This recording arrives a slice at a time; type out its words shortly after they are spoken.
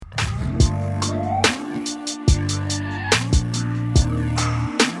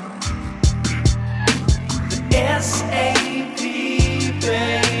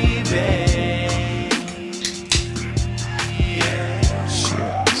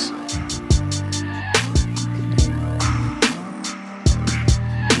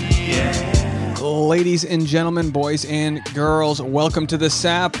Ladies and gentlemen, boys and girls, welcome to the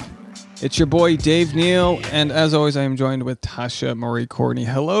SAP. It's your boy, Dave Neal, and as always, I am joined with Tasha Marie Courtney.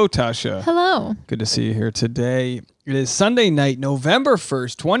 Hello, Tasha. Hello. Good to see you here today. It is Sunday night, November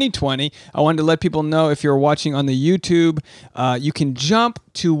 1st, 2020. I wanted to let people know if you're watching on the YouTube, you can jump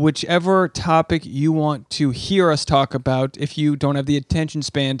to whichever topic you want to hear us talk about if you don't have the attention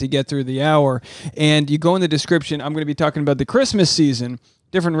span to get through the hour. And you go in the description, I'm going to be talking about the Christmas season,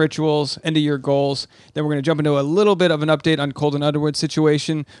 different rituals, end of year goals. Then we're going to jump into a little bit of an update on Colton Underwood's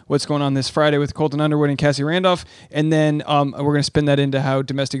situation, what's going on this Friday with Colton Underwood and Cassie Randolph. And then we're going to spin that into how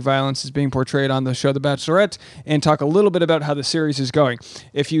domestic violence is being portrayed on the show The Bachelorette and talk a little bit about how the series is going.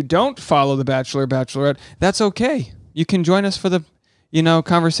 If you don't follow The Bachelor, Bachelorette, that's okay. You can join us for the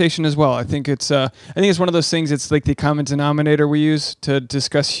conversation as well. I think it's one of those things. It's like the common denominator we use to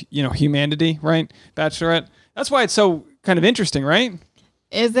discuss, humanity, right? Bachelorette. That's why it's so kind of interesting, right?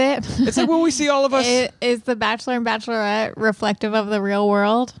 Is it? It's like when we see all of us. Is The Bachelor and Bachelorette reflective of the real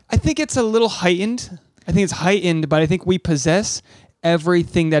world? I think it's a little heightened. I think it's heightened, but I think we possess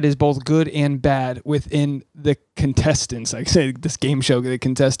everything that is both good and bad within the contestants. Like I say, this game show, the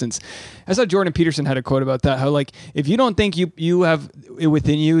contestants. I saw Jordan Peterson had a quote about that. How like if you don't think you have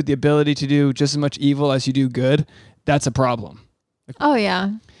within you the ability to do just as much evil as you do good, that's a problem. Oh yeah.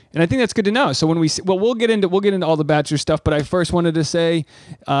 And I think that's good to know. So when we'll get into all the Bachelor stuff, but I first wanted to say,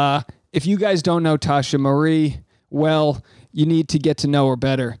 if you guys don't know Tasha Marie, well, you need to get to know her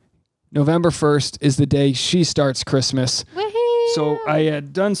better. November 1st is the day she starts Christmas. Woohoo! So I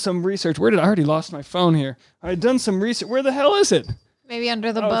had done some research. I already lost my phone here. I had done some research. Where the hell is it? Maybe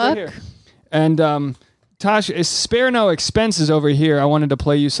under the book. Right here. And Tasha, spare no expenses over here. I wanted to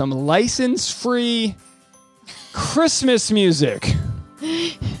play you some license-free Christmas music.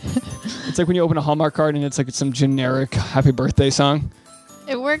 It's like when you open a Hallmark card and it's like some generic happy birthday song.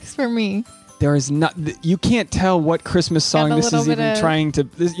 It works for me. There is not, you can't tell what Christmas song this is even trying to,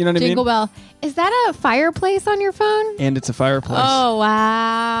 you know what I mean? Jingle Bell. Is that a fireplace on your phone? And it's a fireplace. Oh,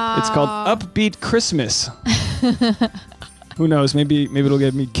 wow. It's called Upbeat Christmas. Who knows? Maybe it'll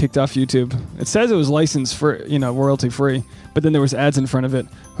get me kicked off YouTube. It says it was licensed for, royalty free, but then there was ads in front of it.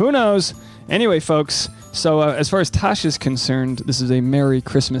 Who knows? Anyway, folks, so as far as Tasha's concerned, this is a Merry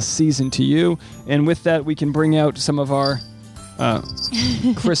Christmas season to you. And with that, we can bring out some of our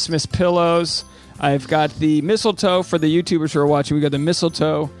Christmas pillows. I've got the mistletoe for the YouTubers who are watching. We got the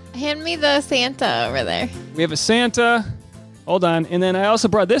mistletoe. Hand me the Santa over there. We have a Santa. Hold on. And then I also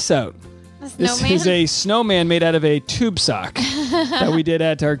brought this out. This is a snowman made out of a tube sock that we did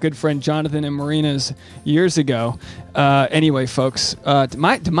at our good friend Jonathan and Marina's years ago. Anyway, folks, do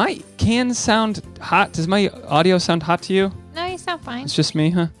my cans sound hot? Does my audio sound hot to you? No, you sound fine. It's just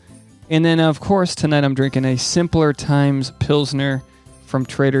me, huh? And then, of course, tonight I'm drinking a Simpler Times Pilsner from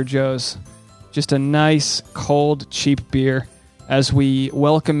Trader Joe's. Just a nice, cold, cheap beer as we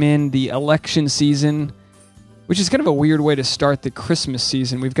welcome in the election season, which is kind of a weird way to start the Christmas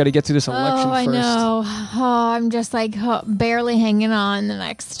season. We've got to get through this election first. I know. Oh, I'm just barely hanging on the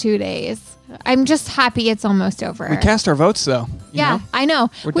next 2 days. I'm just happy it's almost over. We cast our votes, though. Yeah, I know.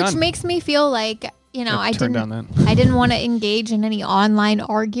 We're which done. makes me feel like, I didn't want to engage in any online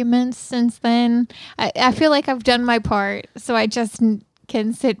arguments since then. I feel like I've done my part, so I just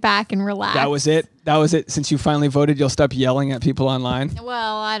can sit back and relax. That was it. Since you finally voted, you'll stop yelling at people online.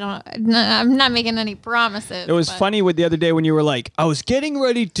 Well, I'm not making any promises. It was funny with the other day when you were like, I was getting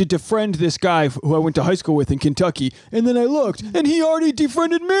ready to defriend this guy who I went to high school with in Kentucky, and then I looked, and he already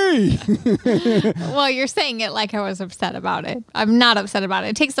defriended me. Well, you're saying it like I was upset about it. I'm not upset about it.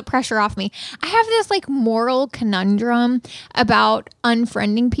 It takes the pressure off me. I have this moral conundrum about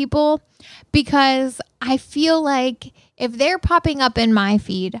unfriending people because I feel like if they're popping up in my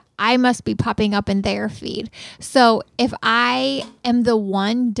feed, I must be popping up in their feed. So if I am the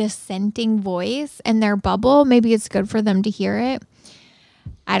one dissenting voice in their bubble, maybe it's good for them to hear it.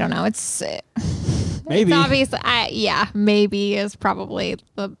 I don't know. Maybe. It's obvious. Maybe is probably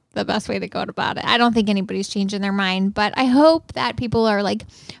the best way to go about it. I don't think anybody's changing their mind, but I hope that people are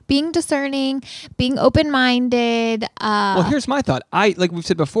being discerning, being open-minded. Well, here's my thought. Like we've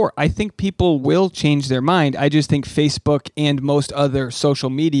said before, I think people will change their mind. I just think Facebook and most other social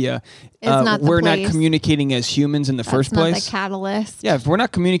media, we're not communicating as humans in the first place. That's not the catalyst. Yeah, if we're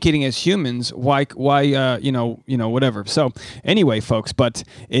not communicating as humans, why, whatever. So anyway, folks, but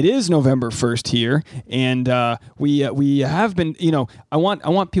it is November 1st here, and we have been, I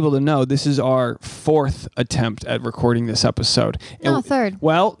want people people to know this is our 4th attempt at recording this episode. No, And- 3rd.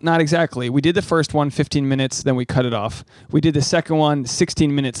 Well, not exactly. We did the first one 15 minutes, then we cut it off. We did the second one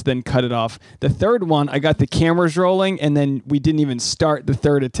 16 minutes, then cut it off. The third one, I got the cameras rolling, and then we didn't even start the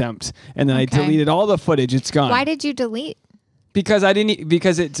third attempt. And then I Okay. deleted all the footage. It's gone. Why did you delete? Because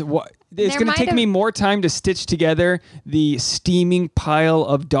it's There going to might take have- me more time to stitch together the steaming pile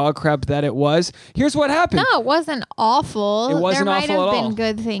of dog crap that it was. Here's what happened. No, it wasn't awful. It wasn't there awful might have at been all.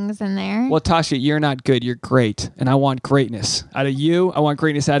 good things in there. Well, Tasha, you're not good. You're great. And I want greatness out of you. I want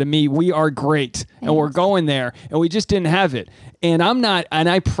greatness out of me. We are great. And we're going there. And we just didn't have it. And I'm not, and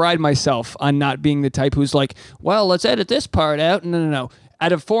I pride myself on not being the type who's like, well, let's edit this part out. No.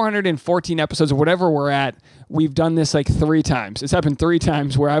 Out of 414 episodes or whatever we're at, we've done this like 3 times. It's happened 3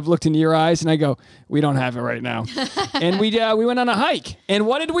 times where I've looked into your eyes and I go, we don't have it right now. And we went on a hike. And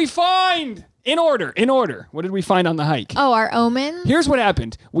what did we find? In order. What did we find on the hike? Oh, our omens? Here's what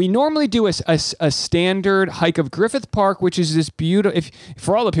happened. We normally do a standard hike of Griffith Park, which is this beautiful.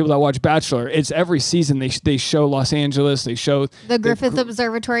 For all the people that watch Bachelor, it's every season they show Los Angeles. They show The Griffith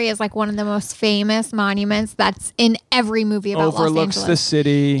Observatory is like one of the most famous monuments that's in every movie about Los overlooks Angeles. the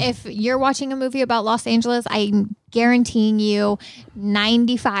city. If you're watching a movie about Los Angeles, I'm guaranteeing you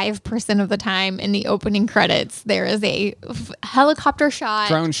 95% of the time in the opening credits, there is a helicopter shot.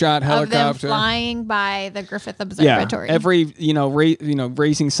 Drone shot, Of them helicopter. flying by the Griffith Yeah, Observatory. every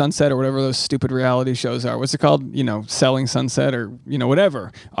Raising Sunset or whatever those stupid reality shows are. What's it called? Selling Sunset or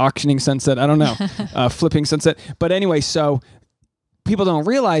whatever, auctioning Sunset. I don't know, flipping Sunset. But anyway, so people don't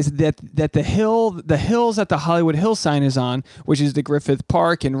realize that the hills that the Hollywood Hill sign is on, which is the Griffith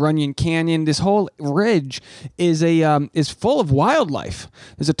Park and Runyon Canyon, this whole ridge is full of wildlife.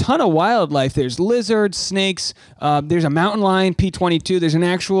 There's a ton of wildlife. There's lizards, snakes. There's a mountain lion, P22. There's an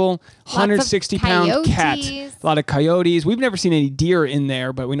actual 160-pound cat. coyotes. A lot of coyotes. We've never seen any deer in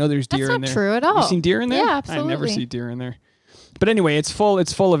there, but we know there's deer That's in not there. true at all. You seen deer in there? Yeah, I never absolutely. see deer in there. But anyway, it's full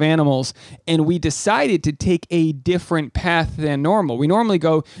of animals, and we decided to take a different path than normal. We normally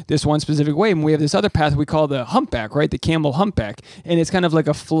go this one specific way, and we have this other path we call the humpback, right? The camel humpback. And it's kind of like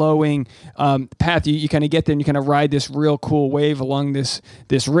a flowing path. You kind of get there and you kind of ride this real cool wave along this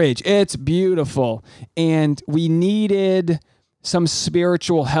ridge. It's beautiful. And we needed some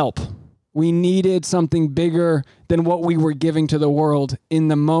spiritual help. We needed something bigger than what we were giving to the world in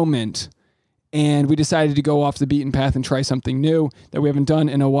the moment. And we decided to go off the beaten path and try something new that we haven't done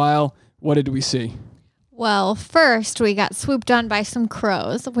in a while. What did we see? Well, first we got swooped on by some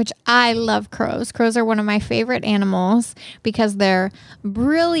crows, which I love crows. Crows are one of my favorite animals because they're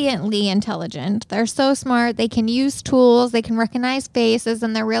brilliantly intelligent. They're so smart. They can use tools. They can recognize faces,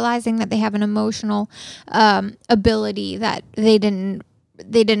 and they're realizing that they have an emotional ability that they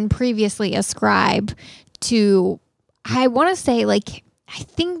didn't previously ascribe to. I want to say I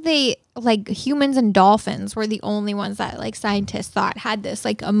think they humans and dolphins were the only ones that scientists thought had this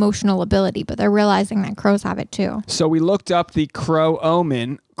emotional ability, but they're realizing that crows have it too. So we looked up the crow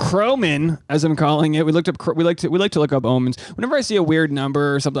omen. Crowman, as I'm calling it. We like to look up omens. Whenever I see a weird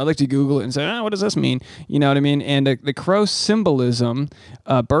number or something, I like to Google it and say, what does this mean? You know what I mean? And the crow symbolism,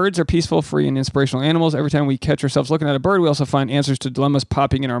 birds are peaceful, free, and inspirational animals. Every time we catch ourselves looking at a bird, we also find answers to dilemmas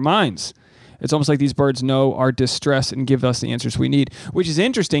popping in our minds. It's almost like these birds know our distress and give us the answers we need, which is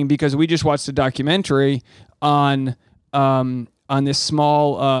interesting because we just watched a documentary on this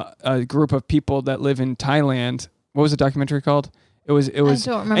small group of people that live in Thailand. What was the documentary called? It was. I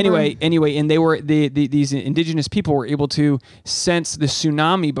don't remember. Anyway, and they were these indigenous people were able to sense the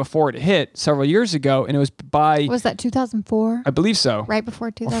tsunami before it hit several years ago, and it was by Was that 2004? I believe so. Right before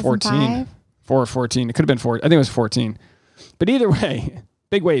Or 2005? 14. It could have been 4. I think it was 14. But either way,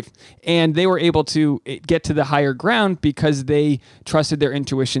 big wave. And they were able to get to the higher ground because they trusted their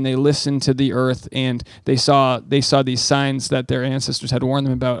intuition. They listened to the earth, and they saw these signs that their ancestors had warned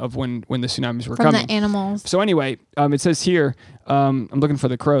them about of when the tsunamis were From coming. the animals. So anyway, it says here, I'm looking for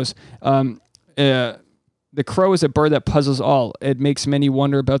the crows. The crow is a bird that puzzles all. It makes many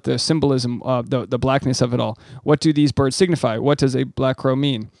wonder about the symbolism, the blackness of it all. What do these birds signify? What does a black crow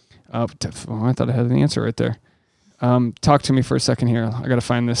mean? I thought I had the answer right there. Talk to me for a second here. I got to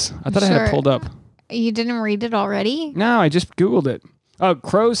find this. I thought I had it pulled up. You didn't read it already? No, I just Googled it.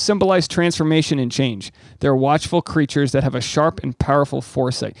 Crows symbolize transformation and change. They're watchful creatures that have a sharp and powerful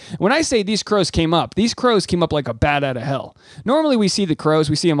foresight. When I say these crows came up like a bat out of hell. Normally we see the crows.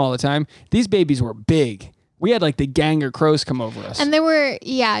 We see them all the time. These babies were big. We had the gang of crows come over us. And they were,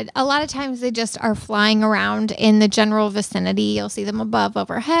 a lot of times they just are flying around in the general vicinity. You'll see them above,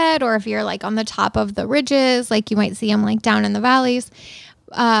 overhead, or if you're on the top of the ridges, you might see them down in the valleys.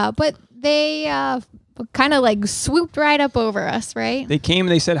 But they kind of like swooped right up over us, right? They came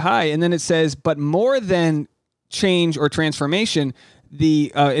and they said hi, and then it says, but more than change or transformation,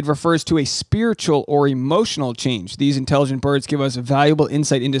 it refers to a spiritual or emotional change. These intelligent birds give us valuable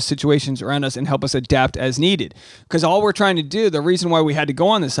insight into situations around us and help us adapt as needed. Because all we're trying to do, the reason why we had to go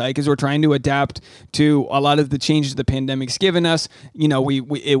on this hike is we're trying to adapt to a lot of the changes the pandemic's given us. You know,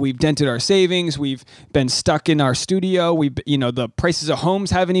 we've dented our savings. We've been stuck in our studio. The prices of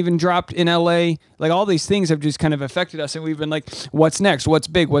homes haven't even dropped in LA. Like all these things have just kind of affected us, and we've been like, what's next? What's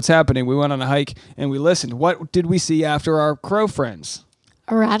big? What's happening? We went on a hike and we listened. What did we see after our crow friends?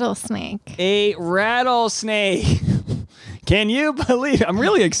 A rattlesnake. A rattlesnake. Can you believe it? I'm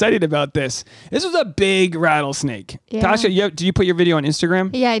really excited about this. This was a big rattlesnake. Yeah. Tasha, did you put your video on Instagram?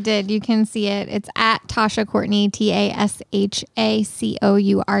 Yeah, I did. You can see it. It's at Tasha Courtney,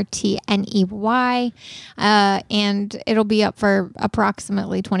 TASHACOURTNEY. And it'll be up for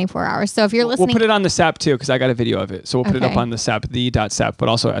approximately 24 hours. So if you're listening. We'll put it on the SAP too, because I got a video of it. So we'll put it up Okay. on the SAP, the.SAP, but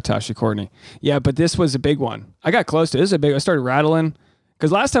also at Tasha Courtney. Yeah, but this was a big one. I got close to it. This is a big. I started rattling.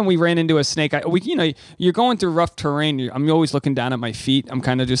 Because last time we ran into a snake, you're going through rough terrain. I'm always looking down at my feet. I'm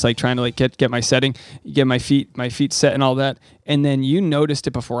kind of just like trying to like get my setting, get my feet set and all that. And then you noticed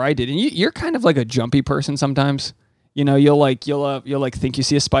it before I did. And you're kind of like a jumpy person sometimes. You know, you'll think you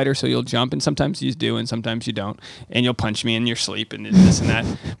see a spider, so you'll jump, and sometimes you do, and sometimes you don't. And you'll punch me in your sleep and this and that.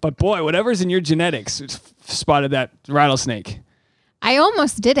 But boy, whatever's in your genetics spotted that rattlesnake. I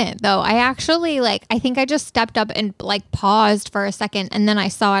almost didn't though. I actually I think I just stepped up and paused for a second, and then I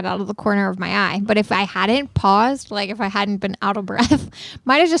saw it out of the corner of my eye. But if I hadn't paused, if I hadn't been out of breath,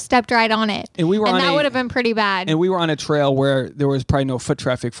 might have just stepped right on it. And that would have been pretty bad. And we were on a trail where there was probably no foot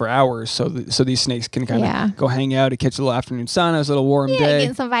traffic for hours, so these snakes can kind of go hang out and catch a little afternoon sun. It was a little warm day.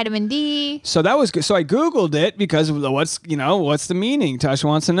 Getting some vitamin D. So that was good. So I Googled it because what's the meaning? Tasha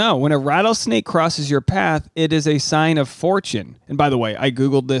wants to know. When a rattlesnake crosses your path, it is a sign of fortune. And by the way, I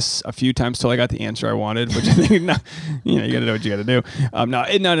Googled this a few times till I got the answer I wanted, which I think, you got to know what you got to do. No,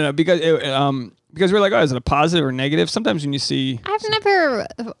 because we're like, oh, is it a positive or negative? Sometimes when you see...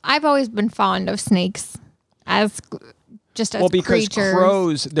 I've always been fond of snakes as because creatures.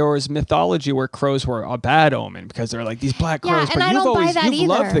 Crows, there was mythology where crows were a bad omen because they're like these black crows. Yeah, and I don't buy that either. You've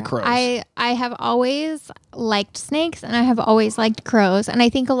loved the crows. I have always liked snakes, and I have always liked crows. And I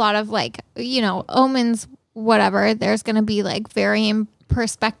think a lot of omens, whatever, there's going to be varying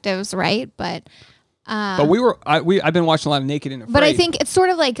perspectives, right? But I've been watching a lot of Naked and Afraid. But I think it's sort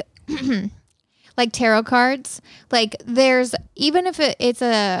of like tarot cards. There's, even if it's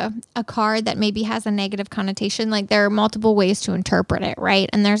a card that maybe has a negative connotation, there are multiple ways to interpret it, right?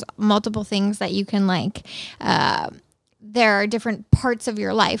 And there's multiple things that you can there are different parts of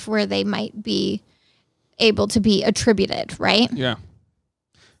your life where they might be able to be attributed, right? Yeah.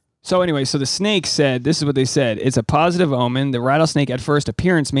 So anyway, the snake said, this is what they said. It's a positive omen. The rattlesnake at first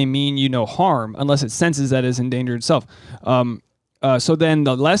appearance may mean no harm unless it senses that it is endangered itself. So then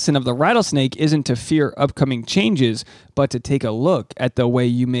the lesson of the rattlesnake isn't to fear upcoming changes, but to take a look at the way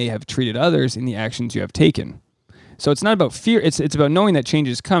you may have treated others in the actions you have taken. So it's not about fear. It's about knowing that change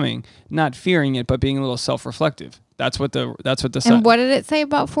is coming, not fearing it, but being a little self-reflective. That's what the And what did it say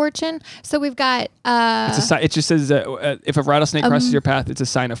about fortune? So we've got it just says that if a rattlesnake crosses your path, it's a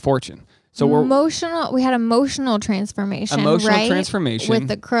sign of fortune. So we had emotional transformation. Transformation with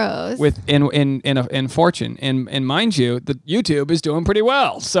the crows. In fortune. And mind you, the YouTube is doing pretty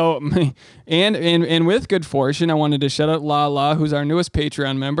well. So and with good fortune, I wanted to shout out Lala, who's our newest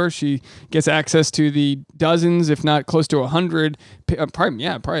Patreon member. She gets access to the dozens, if not close to 100, probably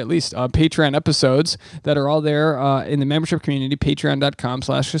at least Patreon episodes that are all there in the membership community,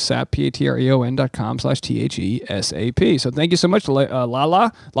 patreon.com/SAP, patreon.com/THESAP. So thank you so much,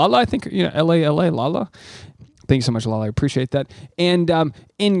 Lala. Lala, I think, L-A-L-A, Lala. Thank you so much, Lala. I appreciate that. And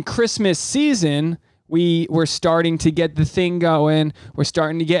in Christmas season, we're starting to get the thing going. We're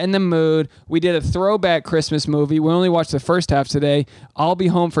starting to get in the mood. We did a throwback Christmas movie. We only watched the first half today. I'll Be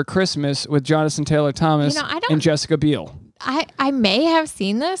Home for Christmas with Jonathan Taylor Thomas and Jessica Biel. I may have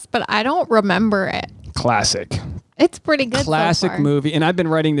seen this, but I don't remember it. Classic. It's pretty good. Classic so far. movie. And I've been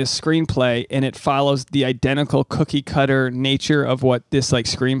writing this screenplay, and it follows the identical cookie cutter nature of what this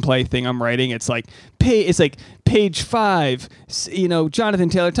screenplay thing I'm writing. It's like page 5, Jonathan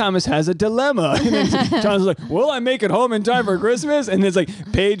Taylor Thomas has a dilemma. And then Jonathan's like, will I make it home in time for Christmas? And it's like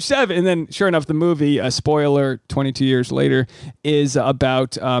page 7. And then sure enough, the movie, spoiler, 22 years later, is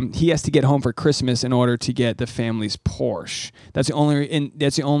about he has to get home for Christmas in order to get the family's Porsche. That's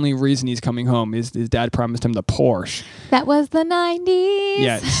the only reason he's coming home is his dad promised him the Porsche. That was the 90s.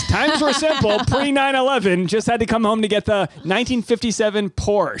 Yes. Times were simple. Pre 9/11, just had to come home to get the 1957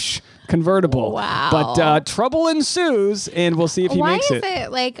 Porsche convertible. Wow. But trouble ensues, and we'll see if he makes it. Why is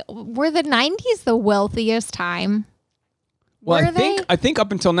it like, were the 90s the wealthiest time? Well, I think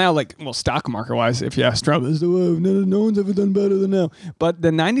up until now, stock market wise, if you ask Trump, no one's ever done better than now. But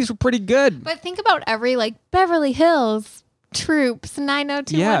the 90s were pretty good. But think about every Beverly Hills Troops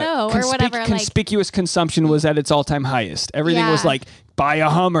 90210 or whatever. Conspicuous consumption was at its all-time highest. Everything was buy a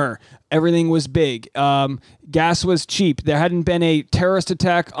Hummer. Everything was big. Gas was cheap. There hadn't been a terrorist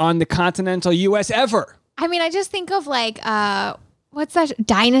attack on the continental U.S. ever. I mean, I just think of what's that?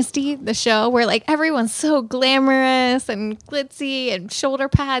 Dynasty, the show where everyone's so glamorous and glitzy and shoulder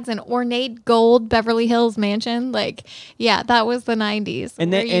pads and ornate gold Beverly Hills mansion. That was the 90s.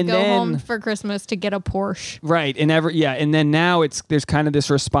 And then you go home for Christmas to get a Porsche. Right. And then now there's kind of this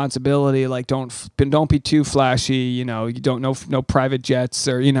responsibility, don't be too flashy, you don't know no private jets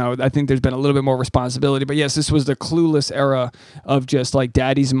or, I think there's been a little bit more responsibility. But yes, this was the clueless era of just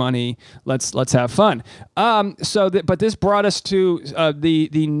daddy's money. Let's have fun. But this brought us to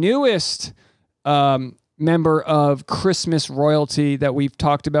the newest member of Christmas royalty that we've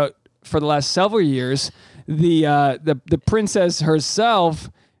talked about for the last several years, the princess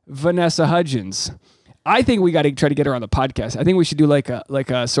herself, Vanessa Hudgens. I think we got to try to get her on the podcast. I think we should do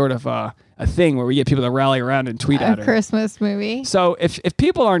a sort of a thing where we get people to rally around and tweet at her. A Christmas movie. So if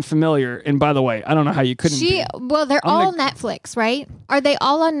people aren't familiar, and by the way, I don't know how you couldn't be. Well, they're all Netflix, right? Are they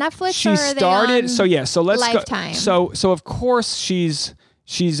all on Netflix? She or are started. They on so let's Lifetime? go. So of course she's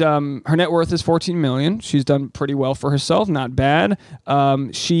her net worth is $14 million. She's done pretty well for herself, not bad.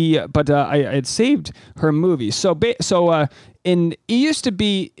 I had saved her movie. And it used to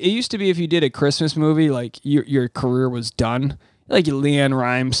be if you did a Christmas movie, your career was done. Leanne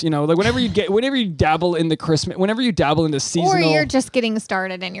Rimes, whenever you dabble in the Christmas, whenever you dabble into seasonal, or you're just getting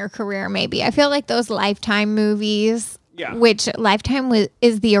started in your career, maybe. I feel like those Lifetime movies, which Lifetime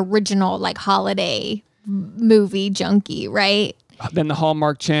is the original holiday movie junkie, right? Then the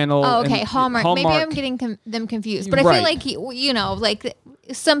Hallmark Channel. Oh, okay, Hallmark. Maybe I'm getting them confused, but I feel like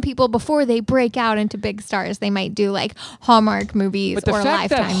some people before they break out into big stars, they might do Hallmark movies but the or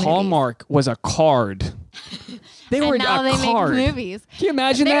fact Lifetime that movies. Hallmark was a card. They were now a they card. make movies. Can you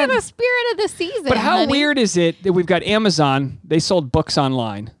imagine They're that? the spirit of the season. But how honey. weird is it that we've got Amazon? They sold books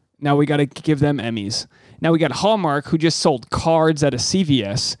online. Now we got to give them Emmys. Now we got Hallmark, who just sold cards at a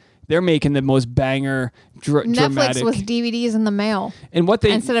CVS. They're making the most banger, Netflix dramatic. was DVDs in the mail. And what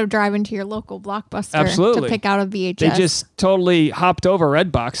they instead of driving to your local Blockbuster absolutely to pick out a VHS. They just totally hopped over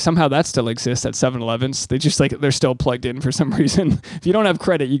Redbox. Somehow that still exists at 7-Elevens. They just they're still plugged in for some reason. If you don't have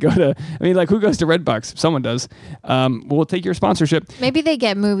credit, you go to. I mean, who goes to Redbox? Someone does. We'll take your sponsorship. Maybe they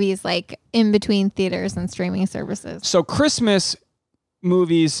get movies in between theaters and streaming services. So Christmas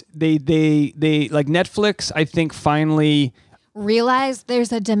movies, they Netflix. I think finally realize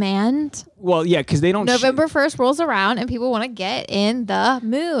there's a demand. Well, yeah, because they don't. November 1st rolls around and people want to get in the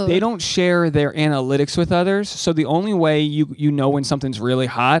mood. They don't share their analytics with others. So the only way you know when something's really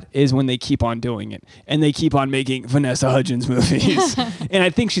hot is when they keep on doing it. And they keep on making Vanessa Hudgens movies. And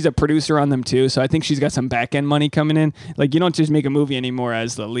I think she's a producer on them too. So I think she's got some back end money coming in. You don't just make a movie anymore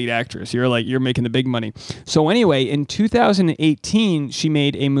as the lead actress. You're making the big money. So anyway, in 2018, she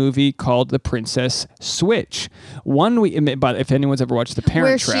made a movie called The Princess Switch. But if anyone's ever watched The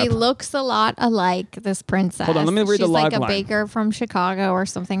Parent Trap. Where she looks a lot alike this princess. Hold on, let me read the log line. She's line. A baker from Chicago or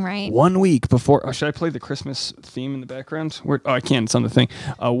something, right? 1 week before... should I play the Christmas theme in the background? I can. It's on the thing.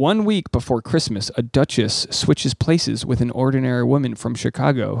 1 week before Christmas, a duchess switches places with an ordinary woman from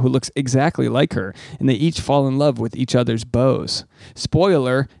Chicago who looks exactly like her, and they each fall in love with each other's beaus.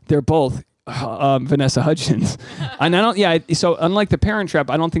 Spoiler, they're both... Vanessa Hudgens. And so unlike The Parent Trap,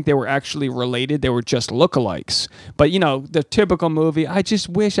 I don't think they were actually related. They were just lookalikes. But, the typical movie, I just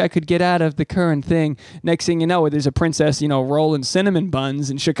wish I could get out of the current thing. Next thing you know, there's a princess, rolling cinnamon buns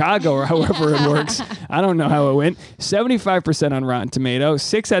in Chicago or however it works. I don't know how it went. 75% on Rotten Tomatoes,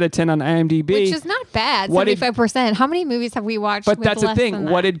 6 out of 10 on IMDb. Which is not bad, 75%. How many movies have we watched But with that's the less thing. than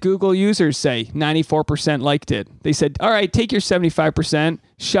that? What did Google users say? 94% liked it. They said, all right, take your 75%,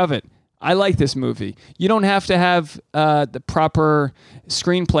 shove it. I like this movie. You don't have to have the proper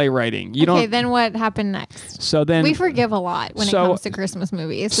screenplay writing. Then what happened next? So then we forgive a lot when it comes to Christmas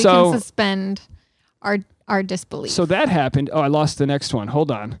movies. We can suspend our our disbelief. So that happened. Oh, I lost the next one. Hold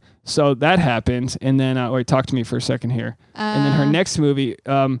on. So that happened, and then wait, talk to me for a second here. And then her next movie.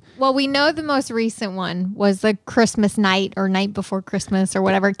 Well, we know the most recent one was the Christmas Night or Night Before Christmas or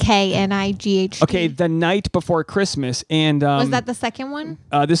whatever. KNIGHT. Okay, The Night Before Christmas, and was that the second one?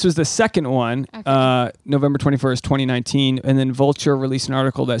 this was the second one. Okay. November 21st, 2019, and then Vulture released an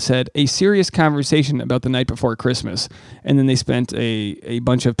article that said a serious conversation about The Night Before Christmas, and then they spent a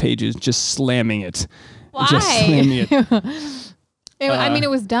bunch of pages just slamming it. Why? Just slamming it. I mean, it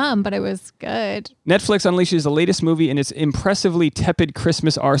was dumb, but it was good. Netflix unleashes the latest movie in its impressively tepid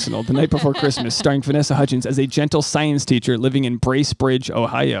Christmas arsenal, The Night Before Christmas, starring Vanessa Hudgens as a gentle science teacher living in Bracebridge,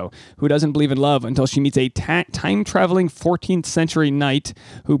 Ohio, who doesn't believe in love until she meets a time-traveling 14th century knight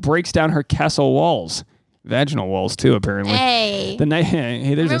who breaks down her castle walls. Vaginal walls, too, apparently. Hey. The night.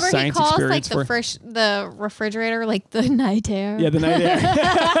 Hey, there's Remember a science he calls experience like the refrigerator like the night air. Yeah, the night air.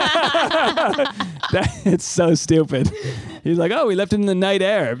 It's so stupid. He's like, oh, we left it in the night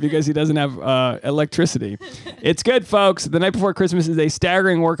air because he doesn't have electricity. It's good, folks. The Night Before Christmas is a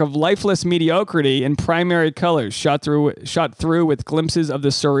staggering work of lifeless mediocrity in primary colors, shot through with glimpses of the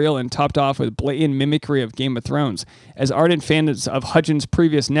surreal and topped off with blatant mimicry of Game of Thrones. As ardent fans of Hudgens'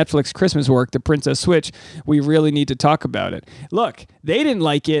 previous Netflix Christmas work, The Princess Switch, we really need to talk about it. Look, they didn't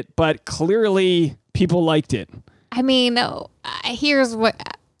like it, but clearly people liked it. I mean, here's what.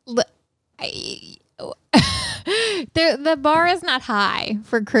 The bar is not high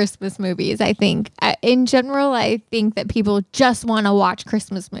for Christmas movies, I think. In general, I think that people just want to watch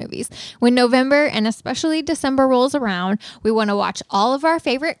Christmas movies. When November and especially December rolls around, we want to watch all of our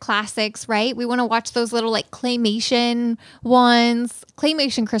favorite classics, right? We want to watch those little like claymation ones.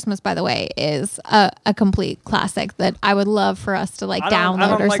 Claymation Christmas, by the way, is a complete classic that I would love for us to like download or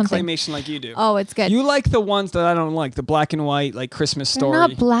something. I don't like claymation like you do. Oh, it's good. You like the ones that I don't like, the black and white, like Christmas Story. They're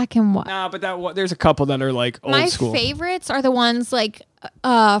not black and white. Nah, but there's a couple that are like old school. My favorites are the ones like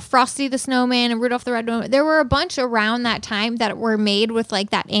Frosty the Snowman and Rudolph the Red-Nosed. There were a bunch around that time that were made with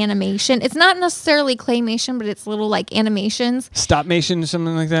like that animation. It's not necessarily claymation, but it's little like animations. Stop motion,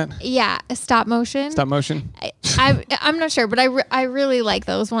 something like that? Yeah, stop motion. Stop motion? I'm not sure, but I really like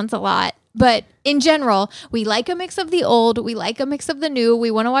those ones a lot. But in general, we like a mix of the old. We like a mix of the new.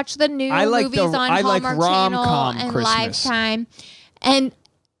 We want to watch the new movies on Hallmark Channel and Christmas. Lifetime. And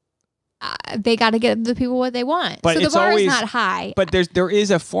they got to get the people what they want. But so the bar is not high. But there is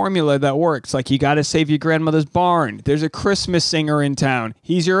a formula that works. Like, you got to save your grandmother's barn. There's a Christmas singer in town.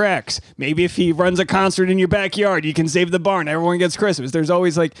 He's your ex. Maybe if he runs a concert in your backyard, you can save the barn. Everyone gets Christmas. There's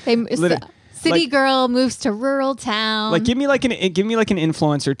always like city girl moves to rural town. Like, give me like an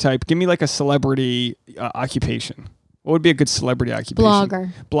influencer type. Give me like a celebrity occupation. What would be a good celebrity occupation?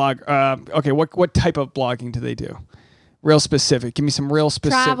 Blogger. Okay. What type of blogging do they do? Real specific. Give me some real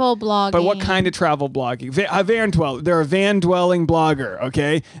specific. Travel blogging. But what kind of travel blogging? Van dwell. They're a van dwelling blogger.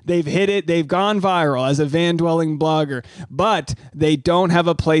 Okay, they've hit it. They've gone viral as a van dwelling blogger, but they don't have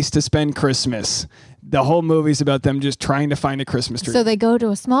a place to spend Christmas. The whole movie's about them just trying to find a Christmas tree. So they go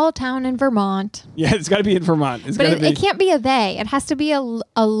to a small town in Vermont. Yeah, it's got to be in Vermont. It can't be a they. It has to be a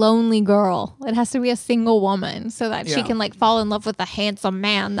lonely girl. It has to be a single woman so that she can like fall in love with a handsome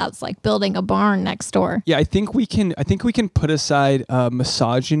man that's like building a barn next door. Yeah, I think we can put aside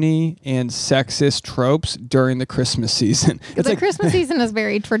misogyny and sexist tropes during the Christmas season. The Christmas season is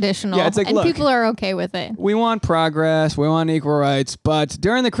very traditional. Yeah, it's like, and look, people are okay with it. We want progress. We want equal rights. But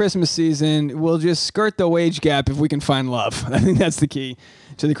during the Christmas season, we'll just skirt the wage gap if we can find love. I think that's the key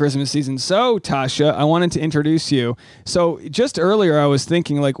to the Christmas season. So, Tasha, I wanted to introduce you. So, just earlier, I was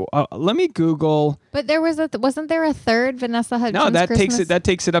thinking, like, let me Google. But there wasn't there a third Vanessa Hudgens? No, that Christmas?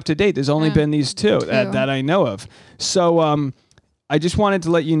 takes it up to date. There's only been these two that I know of. So, I just wanted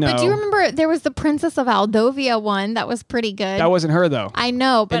to let you know. But do you remember there was the Princess of Aldovia one that was pretty good? That wasn't her though. I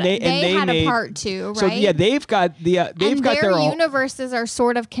know, but they had a part two, right? So yeah, they've got their universes are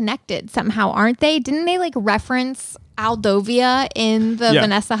sort of connected somehow, aren't they? Didn't they like reference Aldovia in the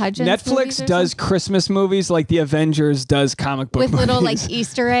Vanessa Hudgens Netflix does Christmas movies like the Avengers does comic book with movies. Little like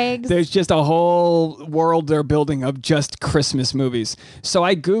Easter eggs. There's just a whole world they're building of just Christmas movies. So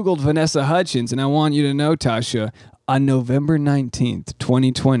I Googled Vanessa Hudgens, and I want you to know, Tasha, on November 19th,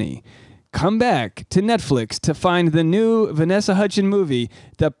 2020, come back to Netflix to find the new Vanessa Hudgens movie,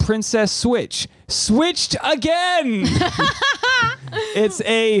 The Princess Switch. Switched again!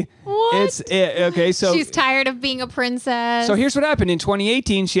 Okay, so she's tired of being a princess. So here's what happened. In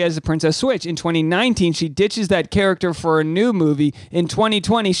 2018, she has the Princess Switch. In 2019, she ditches that character for a new movie. In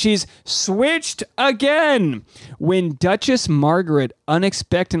 2020, she's switched again. When Duchess Margaret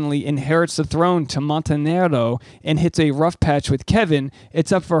unexpectedly inherits the throne to Montenegro and hits a rough patch with Kevin,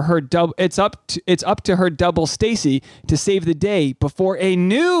 it's up to her double Stacy to save the day before a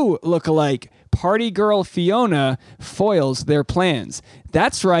new lookalike, party girl Fiona, foils their plans.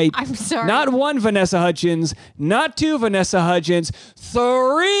 That's right. I'm sorry. Not one Vanessa Hudgens, not two Vanessa Hudgens,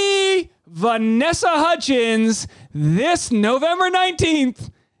 three Vanessa Hudgens this November 19th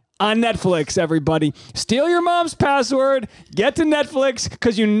on Netflix, everybody. Steal your mom's password, get to Netflix,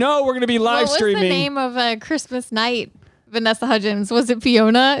 because you know we're going to be live streaming. What was the name of Christmas night? Vanessa Hudgens. Was it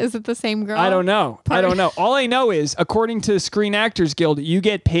Fiona? Is it the same girl? I don't know. All I know is, according to the Screen Actors Guild, you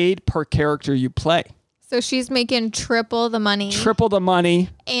get paid per character you play. So she's making triple the money. Triple the money.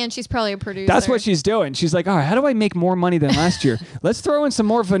 And she's probably a producer. That's what she's doing. She's like, all right, how do I make more money than last year? Let's throw in some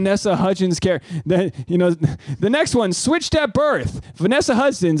more Vanessa Hudgens The next one, Switched at Birth. Vanessa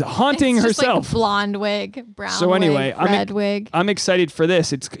Hudgens haunting it's just herself. Like blonde wig, brown so anyway, wig, red wig. I'm excited for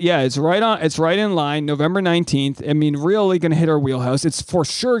this. It's right in line, November 19th. I mean, really going to hit our wheelhouse. It's for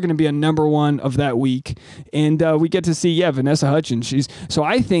sure going to be a number one of that week. And we get to see, Vanessa Hudgens.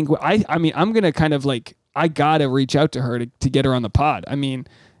 I think I'm going to kind of like, I gotta reach out to her to get her on the pod. I mean,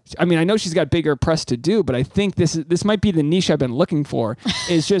 I know she's got bigger press to do, but I think this might be the niche I've been looking for.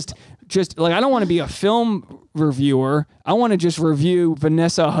 Is just like, I don't want to be a film reviewer. I want to just review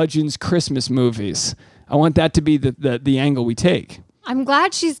Vanessa Hudgens Christmas movies. I want that to be the angle we take. I'm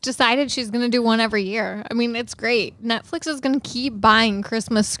glad she's decided she's going to do one every year. I mean, it's great. Netflix is going to keep buying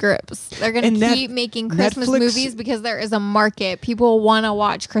Christmas scripts. They're going to keep making Christmas movies because there is a market. People want to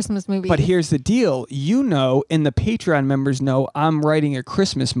watch Christmas movies. But here's the deal. And the Patreon members know I'm writing a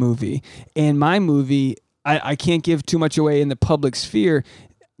Christmas movie. And my movie, I can't give too much away in the public sphere,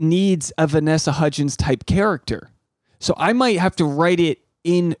 needs a Vanessa Hudgens type character. So I might have to write it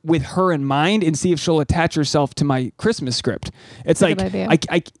in with her in mind and see if she'll attach herself to my Christmas script. It's that's like,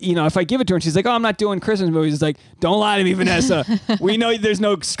 if I give it to her and she's like, oh, I'm not doing Christmas movies. It's like, don't lie to me, Vanessa. We know there's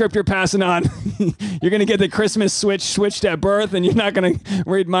no script you're passing on. You're going to get the Christmas switched at birth and you're not going to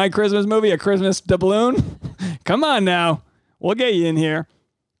read my Christmas movie, A Christmas Doubloon. Come on now. We'll get you in here.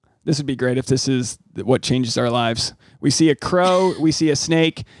 This would be great if this is what changes our lives. We see a crow, we see a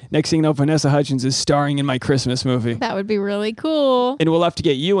snake. Next thing you know, Vanessa Hudgens is starring in my Christmas movie. That would be really cool. And we'll have to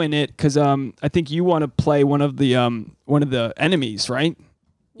get you in it because I think you want to play one of the enemies, right?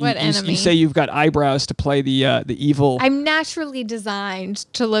 What enemy? You say you've got eyebrows to play the evil. I'm naturally designed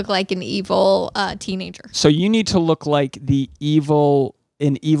to look like an evil teenager. So you need to look like an evil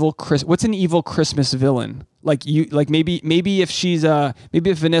what's an evil Christmas villain? Maybe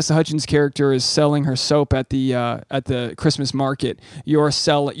if Vanessa Hudgens' character is selling her soap at the Christmas market,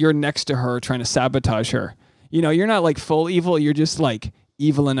 you're next to her trying to sabotage her. You're not like full evil, you're just like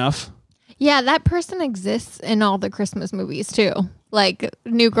evil enough. Yeah, that person exists in all the Christmas movies too. Like,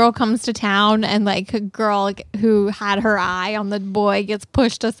 new girl comes to town and like a girl who had her eye on the boy gets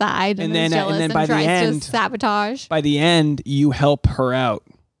pushed aside and is jealous and tries to sabotage. By the end, you help her out.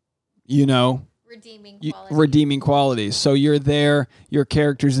 Redeeming qualities. So you're there, your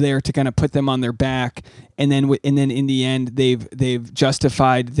character's there to kind of put them on their back, and then in the end they've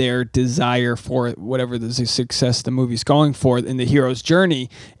justified their desire for whatever the success the movie's going for in the hero's journey,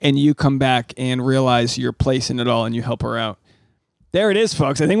 and you come back and realize your place in it all and you help her out. There it is,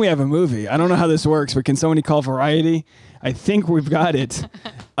 folks. I think we have a movie. I don't know how this works, but can somebody call Variety? I think we've got it.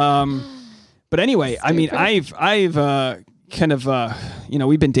 But anyway, I mean, I've kind of,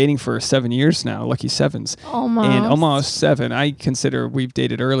 we've been dating for 7 years now, lucky sevens. Almost 7. I consider we've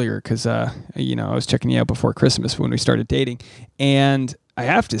dated earlier because, I was checking you out before Christmas when we started dating. And I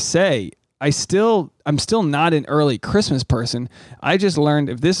have to say, I'm still not an early Christmas person. I just learned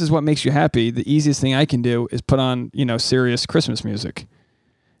if this is what makes you happy, the easiest thing I can do is put on, serious Christmas music.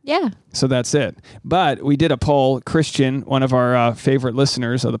 Yeah. So that's it. But we did a poll. Christian, one of our favorite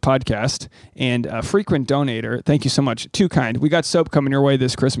listeners of the podcast and a frequent donator. Thank you so much. Too kind. We got soap coming your way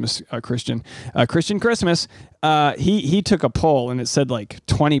this Christmas, Christian. Christian Christmas. He took a poll and it said like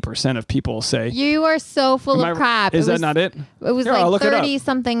 20% of people say. You are so full of crap. Is that not it? It was like 30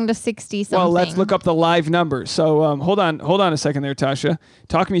 something to 60 something. Well, let's look up the live numbers. So hold on a second there, Tasha.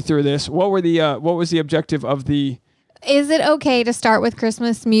 Talk me through this. What was the objective of the... Is it okay to start with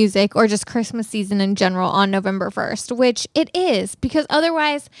Christmas music or just Christmas season in general on November 1st? Which it is, because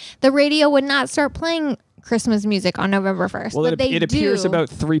otherwise the radio would not start playing Christmas music on November 1st. Well, it appears about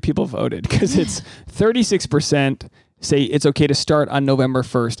 3 people voted because it's 36%, say it's okay to start on November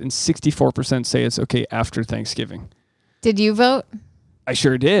 1st, and 64% say it's okay after Thanksgiving. Did you vote? I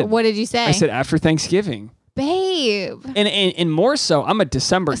sure did. What did you say? I said after Thanksgiving. Babe. And more so, I'm a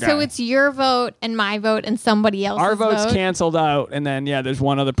December guy. So it's your vote and my vote and somebody else's Our vote's vote? canceled out, and then, there's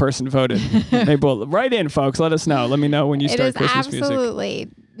one other person voted. Maybe write in, folks. Let us know. Let me know when you start Christmas music. Absolutely.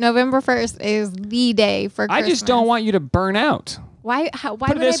 November 1st is the day for Christmas. I just don't want you to burn out. Why Put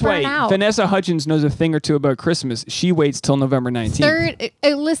would it this I burn way, out? Vanessa Hudgens knows a thing or two about Christmas. She waits till November 19th.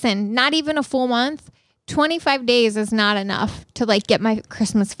 Listen, not even a full month. 25 days is not enough to get my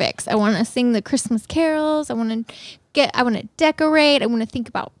Christmas fix. I want to sing the Christmas carols. I want to decorate. I want to think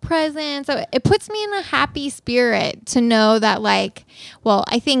about presents. So it puts me in a happy spirit to know that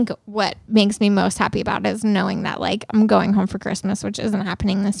I think what makes me most happy about it is knowing that I'm going home for Christmas, which isn't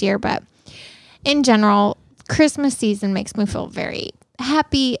happening this year. But in general, Christmas season makes me feel very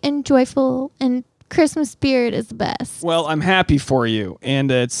happy and joyful, and Christmas spirit is the best. Well, I'm happy for you,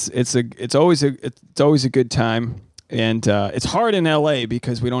 and it's always a good time, and it's hard in LA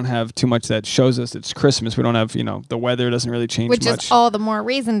because we don't have too much that shows us it's Christmas. We don't have the weather doesn't really change much, which is all the more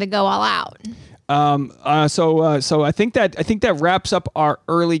reason to go all out. So I think that wraps up our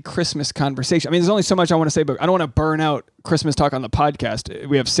early Christmas conversation. I mean, there's only so much I want to say, but I don't want to burn out Christmas talk on the podcast.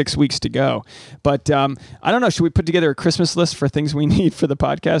 We have 6 weeks to go, but I don't know. Should we put together a Christmas list for things we need for the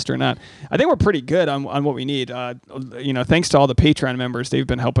podcast or not? I think we're pretty good on what we need. Thanks to all the Patreon members, they've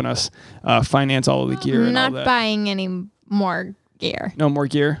been helping us finance all of the gear. I'm not and all that. buying any more gear. No more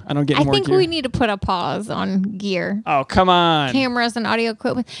gear? I don't get more gear? I think we need to put a pause on gear. Oh, come on. Cameras and audio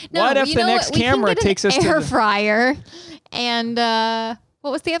equipment. No, what if the next camera takes us to air fryer? And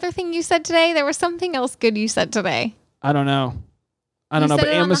what was the other thing you said today? There was something else good you said today. I don't know. But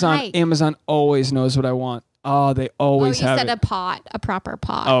Amazon always knows what I want. Oh, they always have it. You said a proper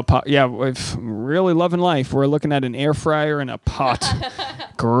pot. Oh, pot. Yeah, we're really loving life. We're looking at an air fryer and a pot.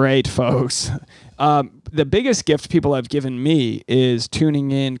 Great, folks. The biggest gift people have given me is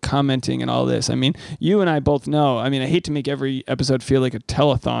tuning in, commenting, and all this. I mean, you and I both know. I mean, I hate to make every episode feel like a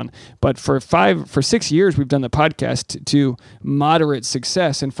telethon, but for 6 years, we've done the podcast to moderate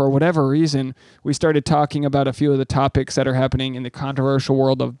success. And for whatever reason, we started talking about a few of the topics that are happening in the controversial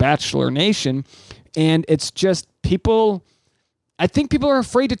world of Bachelor Nation. And it's just I think people are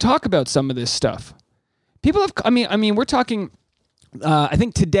afraid to talk about some of this stuff. We're talking... I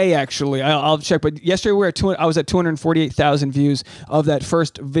think today, actually, I'll check, but yesterday I was at 248,000 views of that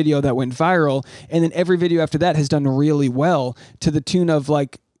first video that went viral, and then every video after that has done really well to the tune of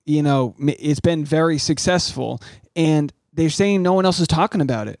it's been very successful, and they're saying no one else is talking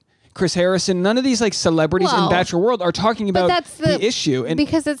about it. Chris Harrison, none of these celebrities in Bachelor world are talking about the issue, and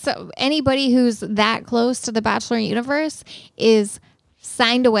because it's anybody who's that close to the Bachelor universe is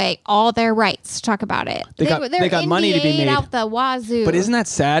signed away all their rights to talk about it. They got money to be made out the wazoo. But isn't that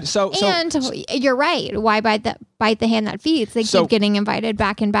sad? And you're right. Why bite the hand that feeds? They keep getting invited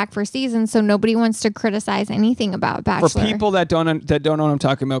back and back for seasons, so nobody wants to criticize anything about Bachelor. For people that don't know what I'm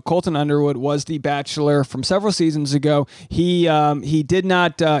talking about, Colton Underwood was the Bachelor from several seasons ago. He did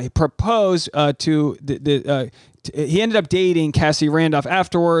not propose to the he ended up dating Cassie Randolph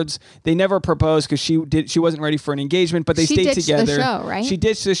afterwards. They never proposed because she wasn't ready for an engagement, but they stayed together. The show, right? She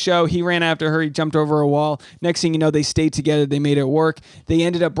ditched the show. He ran after her. He jumped over a wall. Next thing you know, they stayed together. They made it work. They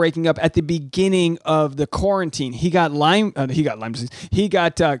ended up breaking up at the beginning of the quarantine. He got Lyme disease. He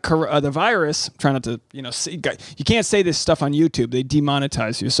got the virus. Try not to, you can't say this stuff on YouTube. They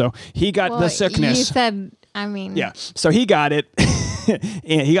demonetize you. So he got the sickness. You said, yeah. So he got it.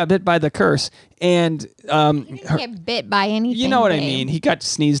 And he got bit by the curse, and he didn't get bit by anything. You know what I mean? He got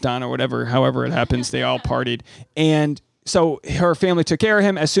sneezed on or whatever. However it happens, they all partied, and so her family took care of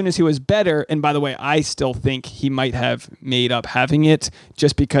him as soon as he was better. And by the way, I still think he might have made up having it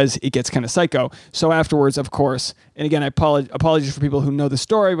just because it gets kind of psycho. So afterwards, of course, and again, I apologize for people who know the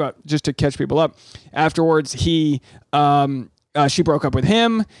story, but just to catch people up, afterwards she broke up with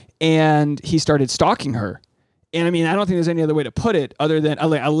him, and he started stalking her. And I mean, I don't think there's any other way to put it other than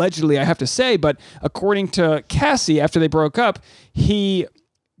allegedly, I have to say, but according to Cassie, after they broke up, he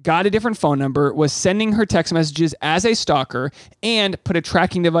got a different phone number, was sending her text messages as a stalker, and put a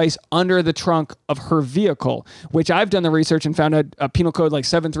tracking device under the trunk of her vehicle, which I've done the research and found a penal code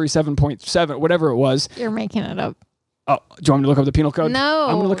 737.7, whatever it was. You're making it up. Oh, do you want me to look up the penal code? No,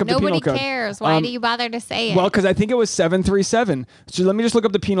 I'm going to look up the penal code. Nobody cares. Why do you bother to say it? Well, because I think it was 737. So let me just look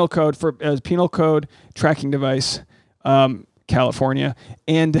up the penal code for penal code tracking device, California.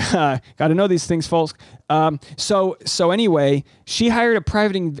 And got to know these things, folks. So anyway, she hired a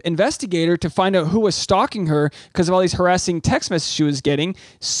private investigator to find out who was stalking her because of all these harassing text messages she was getting,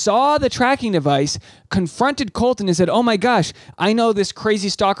 saw the tracking device, confronted Colton and said, oh my gosh, I know this crazy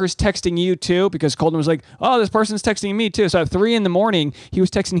stalker's texting you too, because Colton was like, oh, this person's texting me too. So at 3 a.m, he was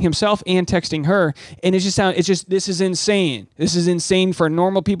texting himself and texting her. And this is insane. This is insane for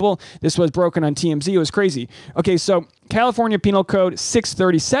normal people. This was broken on TMZ. It was crazy. Okay, so California Penal Code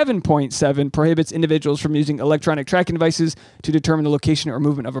 637.7 prohibits individuals from using electronic tracking devices to determine the location or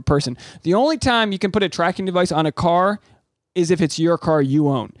movement of a person. The only time you can put a tracking device on a car is if it's your car you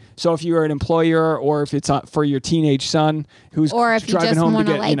own. So if you're an employer or if it's for your teenage son who's or if you driving just home want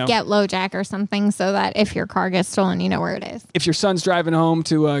to get LoJack or something so that if your car gets stolen, you know where it is. If your son's driving home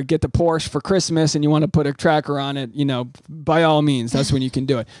to get the Porsche for Christmas and you want to put a tracker on it, by all means, that's when you can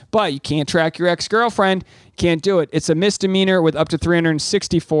do it. But you can't track your ex-girlfriend. Can't do it. It's a misdemeanor with up to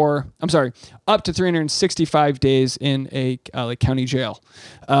 365 days in a county jail.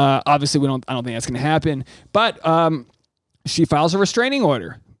 Obviously, I don't think that's going to happen. But she files a restraining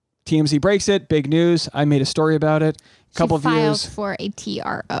order. TMZ breaks it. Big news. I made a story about it. She files for a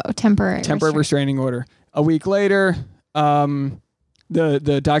TRO, temporary restraining order. A week later,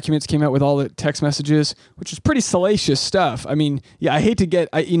 the documents came out with all the text messages, which is pretty salacious stuff. I mean, yeah, I hate to get,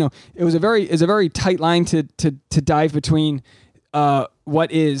 it was a very tight line to dive between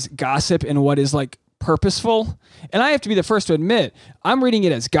what is gossip and what is like purposeful. And I have to be the first to admit, I'm reading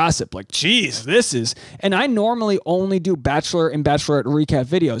it as gossip. Like, geez, and I normally only do Bachelor and Bachelorette recap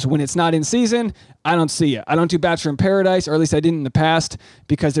videos. When it's not in season, I don't see it. I don't do Bachelor in Paradise, or at least I didn't in the past,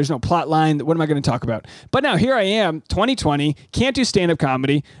 because there's no plot line. What am I going to talk about? But now here I am, 2020, can't do stand-up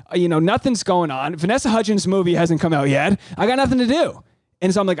comedy. Nothing's going on. Vanessa Hudgens' movie hasn't come out yet. I got nothing to do.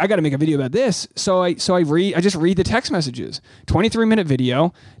 And so I'm like, I got to make a video about this. So I just read the text messages. 23-minute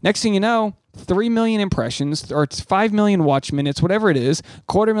video. Next thing you know, 3 million impressions, or it's 5 million watch minutes, whatever it is.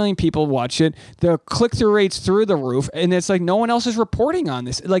 250,000 people watch it. The click-through rate's through the roof. And it's like no one else is reporting on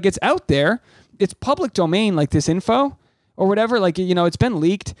this. Like, it's out there. It's public domain, like this info or whatever. Like, it's been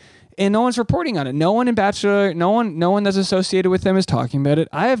leaked. And no one's reporting on it. No one in Bachelor, no one that's associated with them is talking about it.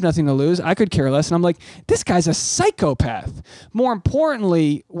 I have nothing to lose. I could care less. And I'm like, this guy's a psychopath. More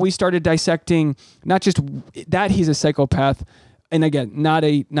importantly, we started dissecting not just that he's a psychopath, and again, not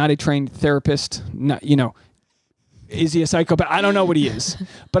a trained therapist. Is he a psychopath? I don't know what he is,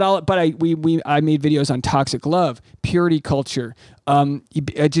 but I made videos on toxic love, purity culture,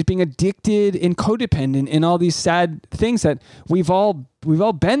 just being addicted and codependent, and all these sad things that we've all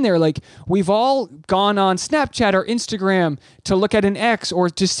been there. Like, we've all gone on Snapchat or Instagram to look at an ex or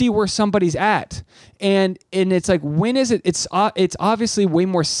to see where somebody's at, and it's like, when is it? It's obviously way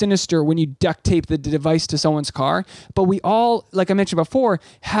more sinister when you duct tape the device to someone's car, but we all, like I mentioned before,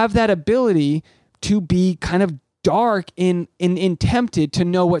 have that ability to be kind of dark and tempted to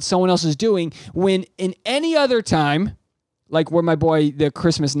know what someone else is doing, when in any other time, like where my boy the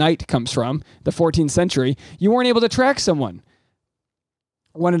Christmas night comes from, the 14th century, you weren't able to track someone.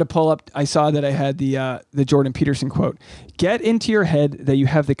 Wanted to pull up, I saw that I had the Jordan Peterson quote. Get into your head that you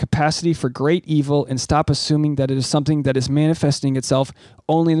have the capacity for great evil and stop assuming that it is something that is manifesting itself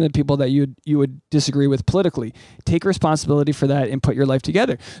only in the people that you would disagree with politically. Take responsibility for that and put your life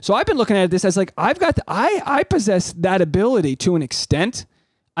together. So I've been looking at this as like, I possess that ability to an extent.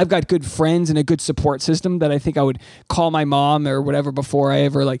 I've got good friends and a good support system that I think I would call my mom or whatever before I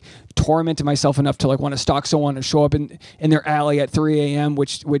ever like tormented myself enough to like want to stalk someone or show up in their alley at 3 a.m.,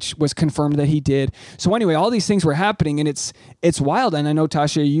 which was confirmed that he did. So anyway, all these things were happening, and it's wild. And I know,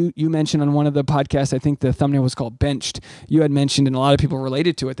 Tasha, you mentioned on one of the podcasts, I think the thumbnail was called Benched. You had mentioned, and a lot of people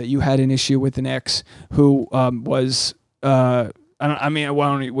related to it, that you had an issue with an ex who was, would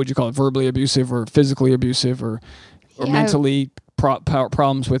you call it verbally abusive or physically abusive or mentally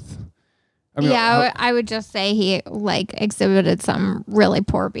problems with. I would just say he like exhibited some really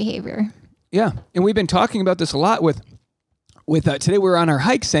poor behavior. Yeah, and we've been talking about this a lot with today. We were on our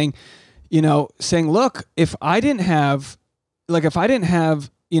hike saying, look, if I didn't have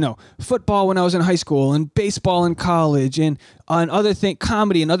football when I was in high school and baseball in college and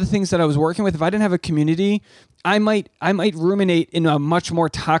comedy and other things that I was working with, if I didn't have a community, I might ruminate in a much more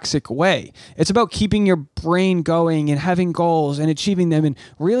toxic way. It's about keeping your brain going and having goals and achieving them and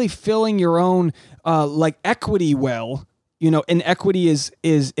really filling your own equity well. And equity is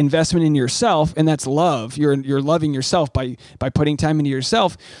investment in yourself, and that's love. You're loving yourself by putting time into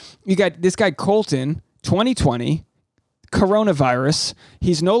yourself. You got this guy Colton, 2020. Coronavirus.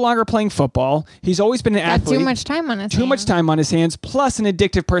 He's no longer playing football. He's always been an athlete. Too much time on his hands, plus an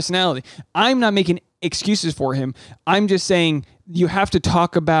addictive personality. I'm not making excuses for him. I'm just saying you have to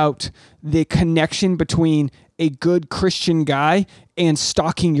talk about the connection between a good Christian guy and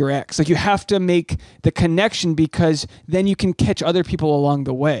stalking your ex. Like, you have to make the connection, because then you can catch other people along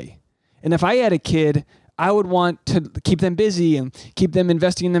the way. And if I had a kid, I would want to keep them busy and keep them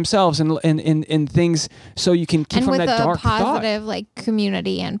investing in themselves and in things, so you can keep from that dark thought. And with a positive like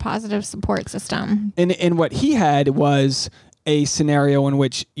community and positive support system. And what he had was a scenario in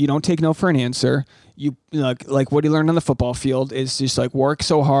which you don't take no for an answer. You like what he learned on the football field is just like work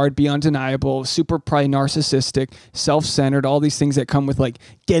so hard, be undeniable, super probably narcissistic, self-centered, all these things that come with like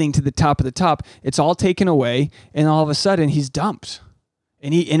getting to the top of the top. It's all taken away, and all of a sudden he's dumped.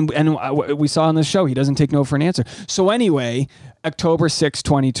 And we saw on the show, he doesn't take no for an answer. So anyway, October 6,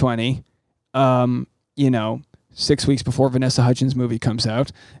 2020, 6 weeks before Vanessa Hudgens' movie comes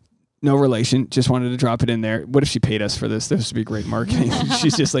out. No relation. Just wanted to drop it in there. What if she paid us for this? This would be great marketing.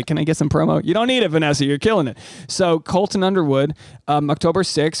 She's just like, can I get some promo? You don't need it, Vanessa. You're killing it. So Colton Underwood, October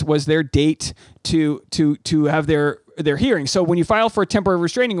 6th was their date to have their hearing. So when you file for a temporary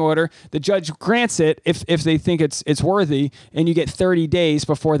restraining order, the judge grants it if they think it's worthy, and you get 30 days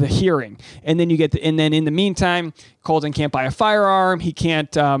before the hearing. And then and then in the meantime, Colton can't buy a firearm. He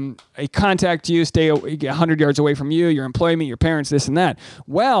can't contact you, stay 100 yards away from you, your employment, your parents, this and that.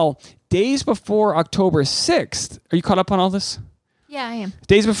 Well, days before October 6th, are you caught up on all this? Yeah, I am.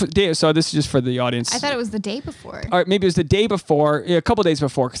 Days before, so this is just for the audience. I thought it was the day before. All right, maybe it was the day before, a couple days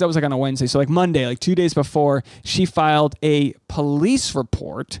before, because that was like on a Wednesday. So like Monday, like 2 days before, she filed a police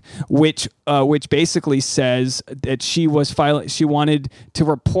report, which basically says that she wanted to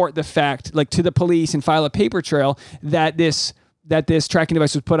report the fact, like to the police, and file a paper trail that this tracking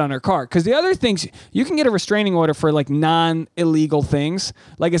device was put on her car. Because the other things, you can get a restraining order for like non-illegal things.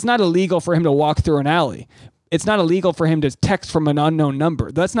 Like, it's not illegal for him to walk through an alley. It's not illegal for him to text from an unknown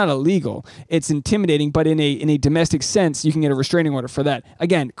number. That's not illegal. It's intimidating, but in a domestic sense, you can get a restraining order for that.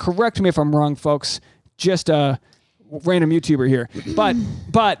 Again, correct me if I'm wrong, folks. Just a random YouTuber here. But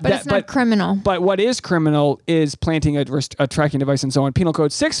it's not criminal. But what is criminal is planting a tracking device and so on. Penal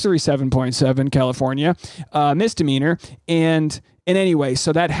Code 637.7, California, misdemeanor. And anyway,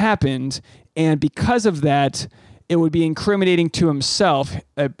 so that happened, and because of that, it would be incriminating to himself.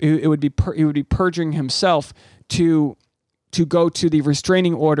 He would be perjuring himself to go to the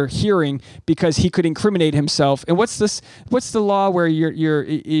restraining order hearing, because he could incriminate himself. And what's the law where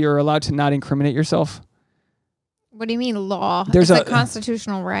you're allowed to not incriminate yourself? What do you mean law? There's a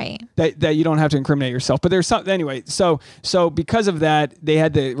constitutional right that you don't have to incriminate yourself. But there's something anyway. So because of that, they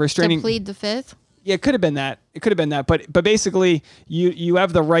had the restraining. To plead the fifth. Yeah, it could have been that. But basically, you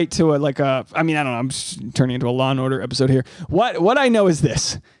have the right to I don't know. I'm just turning into a Law and Order episode here. What I know is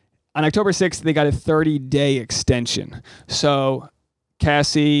this: on October 6th, they got a 30-day extension. So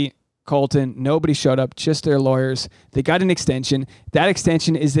Cassie, Colton, nobody showed up, just their lawyers. They got an extension. That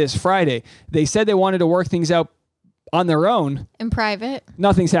extension is this Friday. They said they wanted to work things out on their own. In private.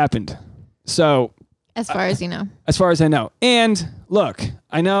 Nothing's happened. So. As far as you know. As far as I know. And look,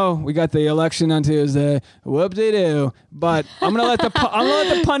 I know we got the election on Tuesday. Whoop-de-doo. But I'm gonna let the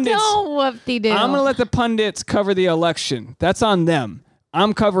pundits. Don't whoop-de-doo. I'm gonna let the pundits cover the election. That's on them.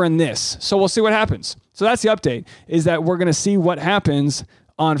 I'm covering this. So we'll see what happens. So that's the update, is that we're gonna see what happens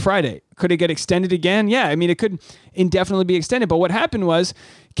on Friday. Could it get extended again? Yeah, I mean, it could indefinitely be extended. But what happened was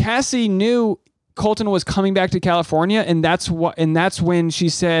Cassie knew Colton was coming back to California, and that's when she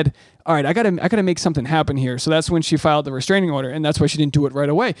said, all right, I gotta make something happen here. So that's when she filed the restraining order, and that's why she didn't do it right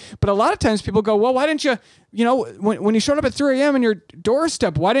away. But a lot of times people go, well, why didn't you, when you showed up at 3 a.m. on your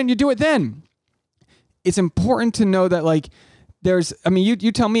doorstep, why didn't you do it then? It's important to know that, like,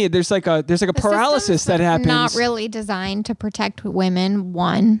 you tell me, there's like a paralysis that happens. Not really designed to protect women.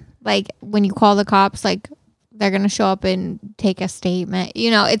 One, like when you call the cops, like, they're going to show up and take a statement.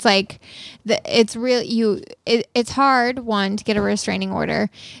 It's like, it's really, it's hard, one, to get a restraining order.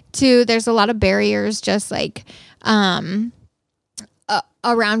 Two, there's a lot of barriers just like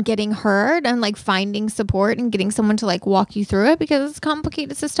around getting heard and like finding support and getting someone to like walk you through it, because it's a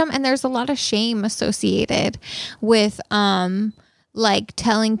complicated system. And there's a lot of shame associated with like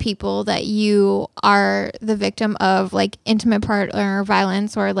telling people that you are the victim of like intimate partner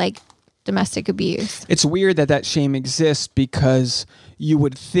violence or like domestic abuse. It's weird that shame exists, because you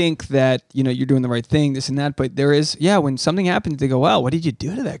would think that, you're doing the right thing, this and that. But there is, when something happens, they go, wow, what did you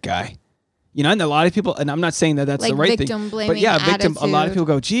do to that guy? And a lot of people, and I'm not saying that that's like the right victim thing. Blaming but yeah, attitude. A lot of people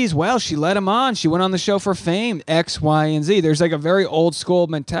go, geez, well, she led him on. She went on the show for fame, X, Y, and Z. There's like a very old school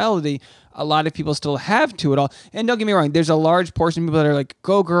mentality a lot of people still have to it all. And don't get me wrong, there's a large portion of people that are like,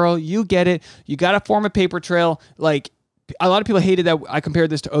 go girl, you get it. You got to form a paper trail. Like, a lot of people hated that I compared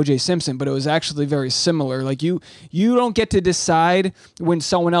this to O.J. Simpson, but it was actually very similar. Like you don't get to decide when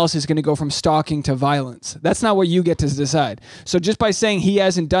someone else is going to go from stalking to violence. That's not what you get to decide. So just by saying he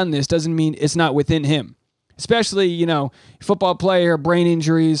hasn't done this doesn't mean it's not within him. Especially, football player, brain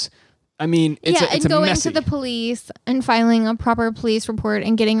injuries. I mean, it's going messy. to the police and filing a proper police report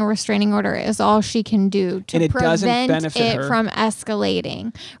and getting a restraining order is all she can do to prevent it from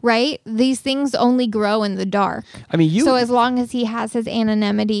escalating, right? These things only grow in the dark. I mean, so as long as he has his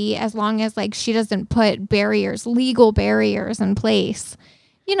anonymity, as long as she doesn't put legal barriers in place,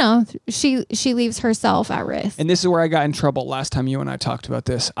 she leaves herself at risk. And this is where I got in trouble last time you and I talked about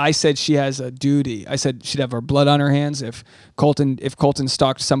this. I said she has a duty. I said she'd have her blood on her hands if Colton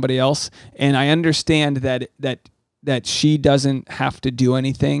stalked somebody else. And I understand that she doesn't have to do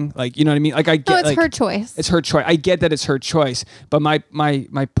anything. Like, you know what I mean? Like I get it's her choice. It's her choice. I get that it's her choice. But my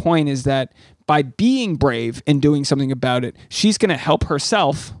point is that by being brave and doing something about it, she's going to help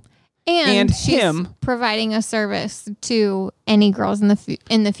herself. And she's him providing a service to any girls in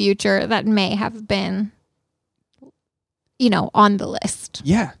the future that may have been, on the list.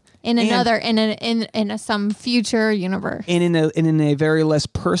 Yeah. In some future universe. And in a very less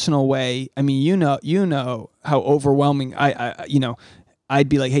personal way. I mean, you know how overwhelming I'd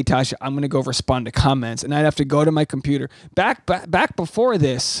be like, hey Tasha, I'm gonna go respond to comments, and I'd have to go to my computer. Back before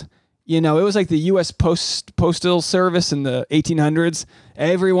this. It was like the U.S. Postal Service in the 1800s.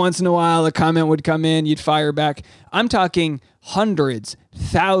 Every once in a while, a comment would come in. You'd fire back. I'm talking hundreds,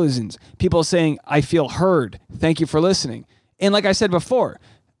 thousands. People saying, I feel heard. Thank you for listening. And like I said before,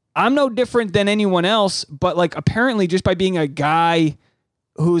 I'm no different than anyone else. But like apparently just by being a guy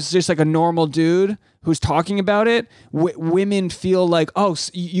who's just like a normal dude who's talking about it, women feel like, oh,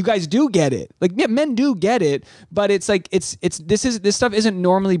 you guys do get it. Like, yeah, men do get it, but it's like this stuff isn't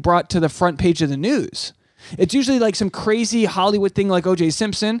normally brought to the front page of the news. It's usually like some crazy Hollywood thing like O.J.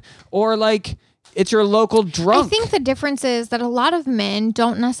 Simpson, or like it's your local drunk. I think the difference is that a lot of men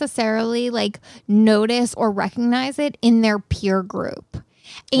don't necessarily like notice or recognize it in their peer group.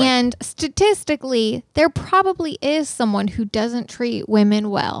 And statistically, there probably is someone who doesn't treat women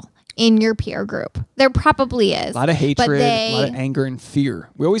well in your peer group. There probably is. A lot of hatred, a lot of anger and fear.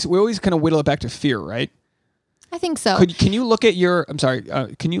 We always kind of whittle it back to fear, right? I think so. Can you look at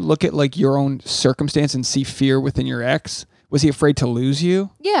can you look at like your own circumstance and see fear within your ex? Was he afraid to lose you?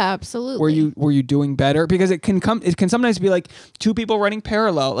 Yeah, absolutely. Were you doing better? Because it can sometimes be like two people running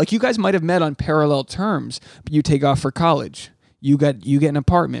parallel. Like you guys might have met on parallel terms, but you take off for college. You get an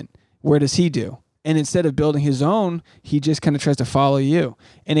apartment. Where does he do? And instead of building his own, he just kind of tries to follow you.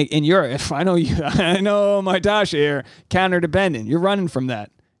 And if I know you, I know my Tasha here, counter dependent. You're running from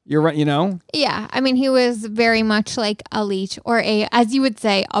that. You're right, Yeah, I mean, he was very much like a leech, or as you would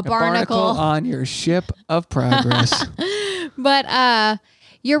say, a barnacle on your ship of progress. But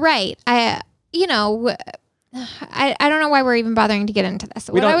you're right. I don't know why we're even bothering to get into this.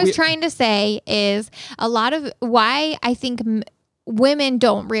 What I was trying to say is a lot of why I think women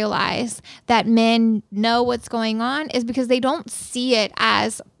don't realize that men know what's going on is because they don't see it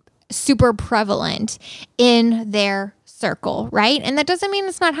as super prevalent in their circle, right? And that doesn't mean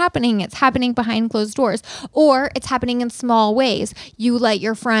it's not happening. It's happening behind closed doors, or it's happening in small ways. You let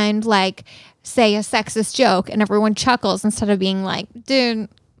your friend say a sexist joke and everyone chuckles instead of being like, dude,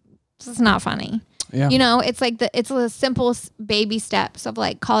 this is not funny. Yeah. It's like it's the simple baby steps of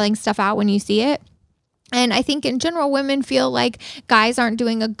like calling stuff out when you see it. And I think in general, women feel like guys aren't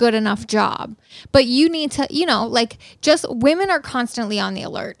doing a good enough job. But you need to, just women are constantly on the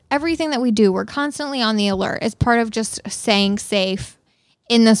alert. Everything that we do, we're constantly on the alert as part of just staying safe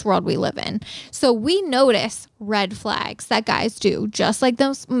in this world we live in. So we notice red flags that guys do, just like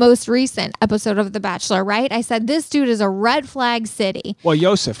the most recent episode of The Bachelor, right? I said, this dude is a red flag city. Well,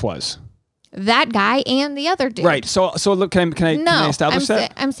 Yosef was. That guy and the other dude. Right. So look, can I establish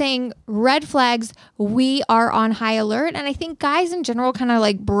that? I'm saying red flags, we are on high alert. And I think guys in general kind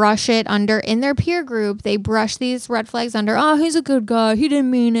of brush it under in their peer group. They brush these red flags under, oh, he's a good guy. He didn't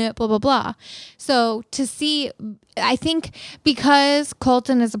mean it, blah, blah, blah. So to see, I think because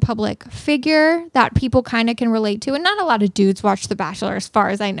Colton is a public figure that people kind of can relate to, and not a lot of dudes watch The Bachelor as far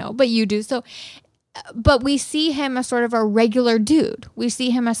as I know, but you do. So but we see him as sort of a regular dude. We see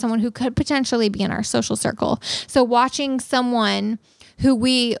him as someone who could potentially be in our social circle. So watching someone who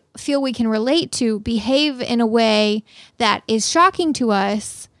we feel we can relate to behave in a way that is shocking to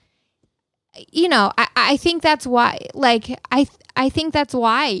us, I think that's why, I think that's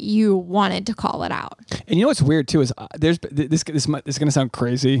why you wanted to call it out. And what's weird too is this is going to sound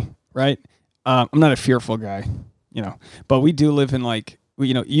crazy, right? I'm not a fearful guy, but we do live in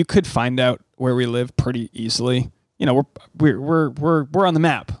you could find out where we live pretty easily. we're on the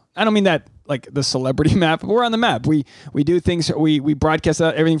map. I don't mean that like the celebrity map. We're on the map. We do things. We broadcast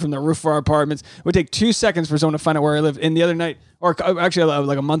out everything from the roof of our apartments. It would take 2 seconds for someone to find out where I live. And the other night, or actually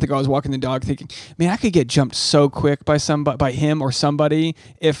like a month ago, I was walking the dog thinking, man, I could get jumped so quick by him or somebody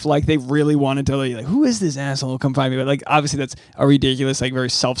if like they really wanted to like who is this asshole? Come find me. But like obviously that's a ridiculous, like very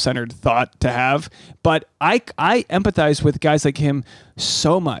self-centered thought to have. But I empathize with guys like him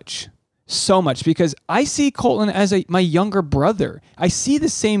so much because I see Colton as my younger brother. I see the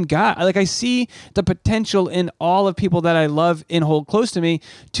same guy. Like I see the potential in all of people that I love and hold close to me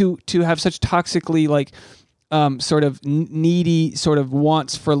to have such toxically like sort of needy sort of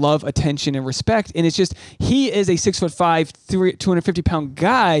wants for love, attention, and respect. And it's just he is a 6'5", 250-pound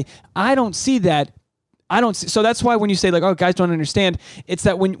guy. I don't see that. So that's why when you say like, oh, guys don't understand, it's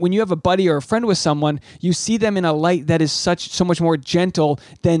that when you have a buddy or a friend with someone, you see them in a light that is so much more gentle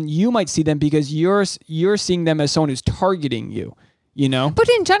than you might see them because you're seeing them as someone who's targeting you, you know? But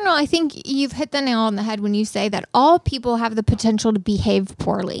in general, I think you've hit the nail on the head when you say that all people have the potential to behave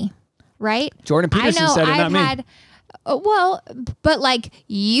poorly, right? Jordan Peterson said it, not me. Well, but like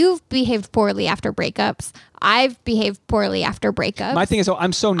you've behaved poorly after breakups. I've behaved poorly after breakups. My thing is,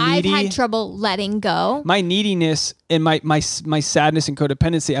 I'm so needy. I've had trouble letting go. My neediness and my sadness and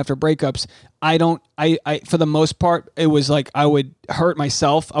codependency after breakups, I for the most part, it was like I would hurt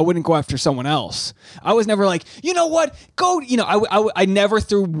myself. I wouldn't go after someone else. I was never like, you know what, go, I never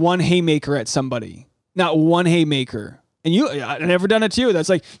threw one haymaker at somebody. Not one haymaker. And I've never done it to you. That's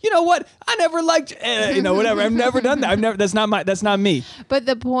like, you know what? I never liked, whatever. I've never done that. That's not me. But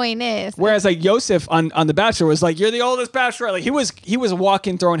the point is. Whereas like Yosef on The Bachelor was like, you're the oldest bachelor. Like he was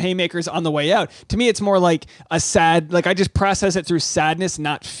walking, throwing haymakers on the way out. To me, it's more like a sad, like I just process it through sadness,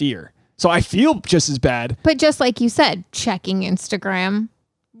 not fear. So I feel just as bad. But just like you said, checking Instagram.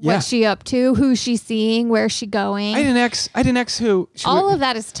 What's she up to? Who's she seeing? Where's she going? I had an ex who... All of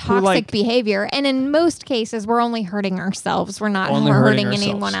that is toxic behavior. And in most cases, we're only hurting ourselves. We're not hurting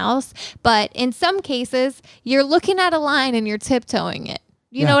anyone else. But in some cases, you're looking at a line and you're tiptoeing it.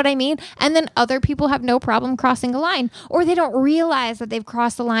 You know what I mean? And then other people have no problem crossing a line. Or they don't realize that they've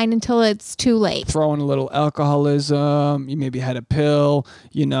crossed the line until it's too late. Throwing a little alcoholism. You maybe had a pill.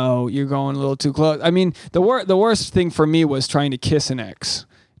 You're going a little too close. I mean, the worst thing for me was trying to kiss an ex.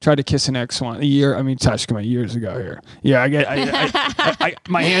 Tried to kiss an ex years ago here. Yeah, I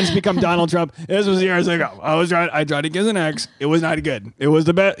my hands become Donald Trump. This was years ago. I tried to kiss an ex. It was not good. It was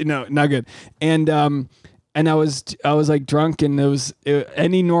the best. No, not good. And I was like drunk, and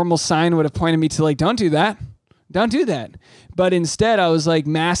any normal sign would have pointed me to like, don't do that. But instead, I was like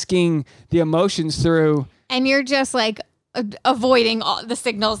masking the emotions through. And you're just like avoiding all the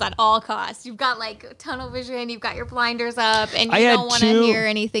signals at all costs. You've got like tunnel vision, you've got your blinders up, and you don't want to hear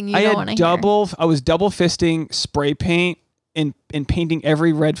anything you don't want to hear. I was double fisting spray paint and painting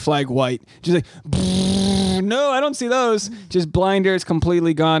every red flag white. Just like, no, I don't see those. Just blinders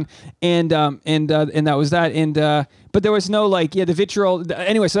completely gone. And that was that. And but there was no like, the vitriol.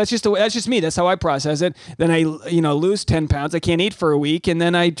 Anyway, so that's just me. That's how I process it. Then I, lose 10 pounds. I can't eat for a week, and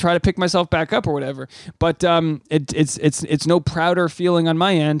then I try to pick myself back up or whatever. But it's no prouder feeling on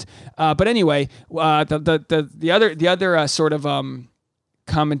my end. But anyway, the other sort of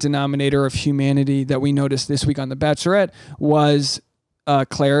common denominator of humanity that we noticed this week on The Bachelorette was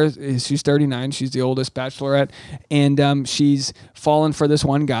Claire. She's 39. She's the oldest bachelorette, and she's fallen for this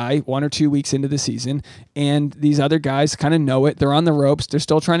one guy 1 or 2 weeks into the season, and these other guys kind of know it. They're on the ropes. They're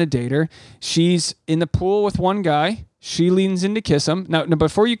still trying to date her. She's in the pool with one guy. She leans in to kiss him. Now,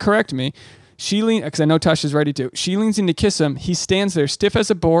 before you correct me, because I know Tasha's ready to. She leans in to kiss him. He stands there stiff as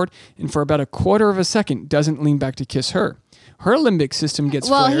a board, and for about a quarter of a second doesn't lean back to kiss her. Her limbic system gets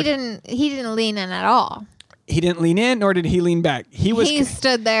flared. He didn't lean in at all. He didn't lean in, nor did he lean back. He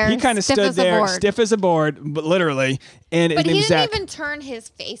stood there. He kind of stood there, stiff as a board, but literally. But he didn't even turn his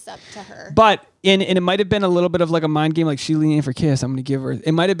face up to her. But and it might have been a little bit of like a mind game, like she leaning in for a kiss. I'm going to give her.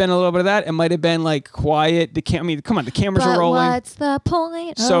 It might have been a little bit of that. It might have been like quiet. Come on, the cameras are rolling. What's the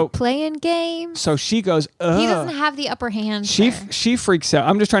point of playing games? So she goes. Ugh. He doesn't have the upper hand. She freaks out.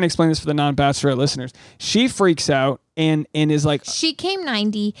 I'm just trying to explain this for the non-bachelorette listeners. She freaks out and is like. She came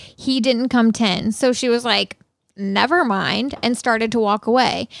 90. He didn't come 10. So she was like, never mind, and started to walk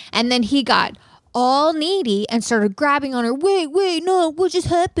away. And then he got all needy and started grabbing on her. Wait, no, what just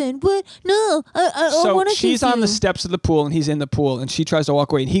happened? What? No, I want to kiss you. So she's on the steps of the pool, and he's in the pool, and she tries to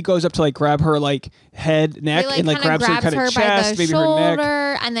walk away, and he goes up to like grab her like head, neck, and like grabs her kind of chest, maybe her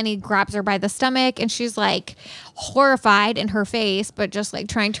neck, and then he grabs her by the stomach, and she's like horrified in her face, but just like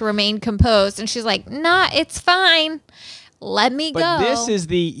trying to remain composed, and she's like, nah, it's fine. let me But go. this is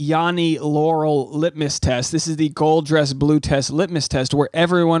the Yanni Laurel litmus test. This is the gold dress blue test litmus test where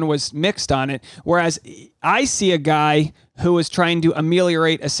everyone was mixed on it. Whereas I see a guy who was trying to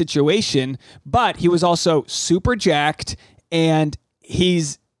ameliorate a situation, but he was also super jacked and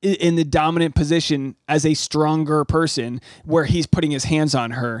he's in the dominant position as a stronger person where he's putting his hands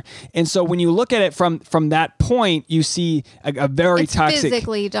on her. And so when you look at it from that point, you see a very it's toxic,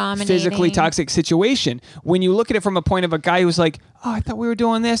 physically dominating. toxic situation. When you look at it from a point of a guy who's like, oh, I thought we were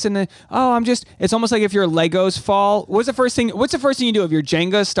doing this. And then, it's almost like if your Legos fall, what's the first thing you do if your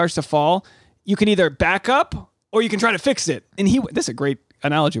Jenga starts to fall? You can either back up or you can try to fix it. And this is a great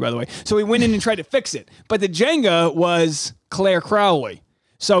analogy, by the way. So he went in and tried to fix it. But the Jenga was Claire Crowley.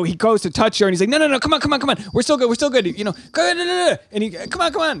 So he goes to touch her, and he's like, no, come on. We're still good. You know, and he, come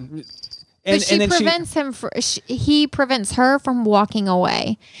on. But she prevents him. He prevents her from walking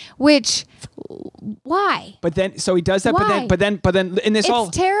away. Which, why? But then, so he does that. Why? But then, in this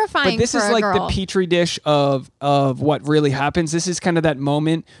It's terrifying. But this is for a like girl. the petri dish of what really happens. This is kind of that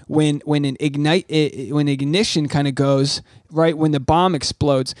moment when ignition kind of goes right when the bomb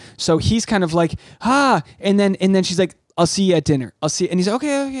explodes. So he's kind of like and then she's like, I'll see you at dinner. I'll see. And he's like,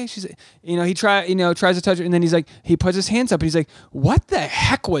 okay. She's, he tries to touch her. And then he's like, he puts his hands up and he's like, what the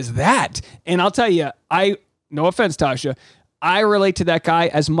heck was that? And I'll tell you, no offense, Tasha, I relate to that guy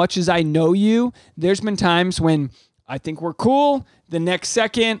as much as I know you. There's been times when I think we're cool. The next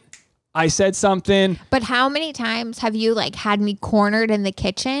second I said something. But how many times have you had me cornered in the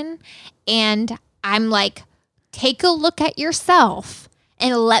kitchen and I'm like, take a look at yourself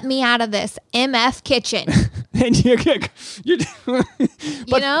and let me out of this MF kitchen. And and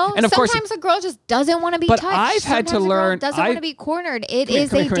of course, sometimes a girl just doesn't want to be but touched. I've had to Sometimes a girl learn. doesn't want to be cornered. It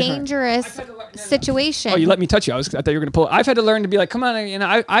is a dangerous situation. Oh, you let me touch you. I thought you were going to pull it. I've had to learn to be like, come on.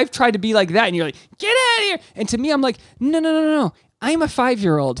 I've tried to be like that. And you're like, get out of here. And to me, I'm like, no. I'm a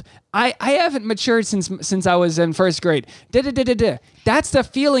 5-year-old. I haven't matured since I was in first grade. That's the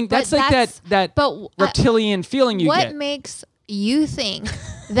feeling. That's that reptilian feeling you get. What makes you think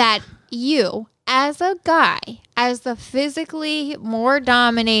that you, as a guy, as the physically more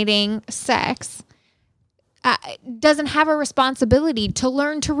dominating sex, doesn't have a responsibility to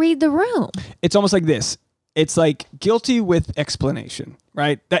learn to read the room? It's almost like this. It's like guilty with explanation,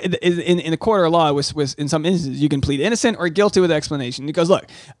 right? In the court of law, it was in some instances you can plead innocent or guilty with explanation. It goes, look,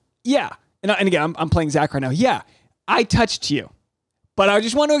 yeah, and again, I'm playing Zach right now. Yeah, I touched you, but I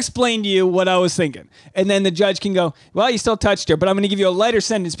just want to explain to you what I was thinking. And then the judge can go, well, you still touched her, but I'm going to give you a lighter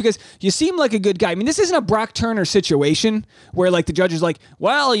sentence because you seem like a good guy. I mean, this isn't a Brock Turner situation where the judge is like,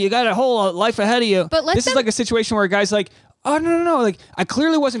 well, you got a whole life ahead of you. But this is like a situation where a guy's like, oh, no. I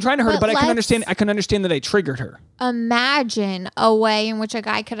clearly wasn't trying to hurt her, but I can understand that I triggered her. Imagine a way in which a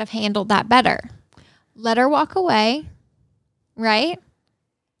guy could have handled that better. Let her walk away, right?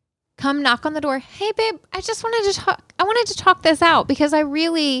 Come knock on the door. Hey, babe, I just wanted to talk. I wanted to talk this out because I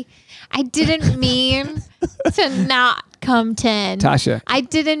didn't mean to not come 10. Tasha. I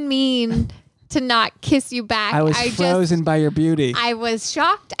didn't mean to not kiss you back. I was frozen by your beauty. I was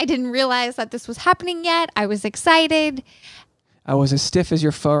shocked. I didn't realize that this was happening yet. I was excited. I was as stiff as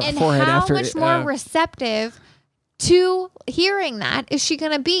your forehead after. How much more receptive to hearing that is she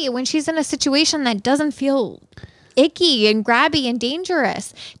going to be when she's in a situation that doesn't feel icky and grabby and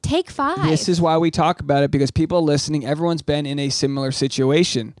dangerous? Take 5. This is why we talk about it, because people listening, everyone's been in a similar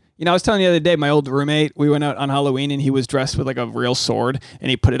situation. I was telling you the other day, my old roommate, we went out on Halloween and he was dressed with a real sword and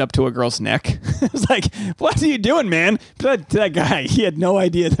he put it up to a girl's neck. I was like, what are you doing, man? To that guy, he had no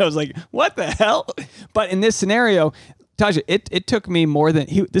idea. I was like, what the hell? But in this scenario, Tasha, it took me more than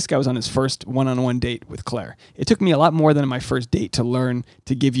this guy was on his first one-on-one date with Claire. It took me a lot more than my first date to learn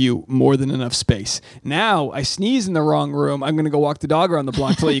to give you more than enough space. Now I sneeze in the wrong room. I'm gonna go walk the dog around the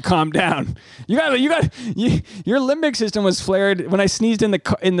block till you calm down. Your limbic system was flared when I sneezed in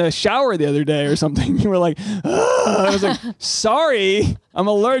the shower the other day or something. You were like, I was like, sorry, I'm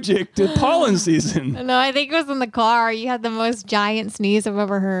allergic to pollen season. No, I think it was in the car. You had the most giant sneeze I've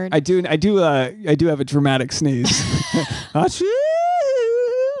ever heard. I do have a dramatic sneeze.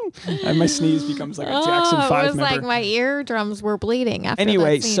 And my sneeze becomes like a Jackson 5 it was member. like my eardrums were bleeding after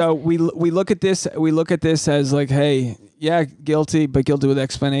Anyway, that sneeze. so we look at this as like, hey, yeah, guilty, but guilty with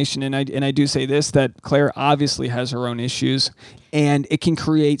explanation. And I do say this, that Claire obviously has her own issues, and it can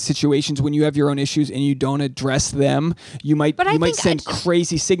create situations when you have your own issues and you don't address them. You might send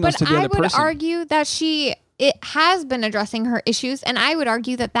crazy signals to the other person. But I would argue that it has been addressing her issues, and I would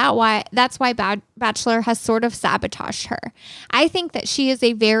argue that's why Bachelor has sort of sabotaged her. I think that she is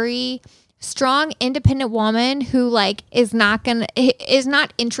a very strong, independent woman who like is not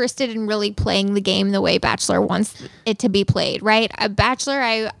interested in really playing the game the way Bachelor wants it to be played, right? A Bachelor,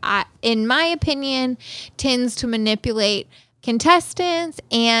 I in my opinion, tends to manipulate contestants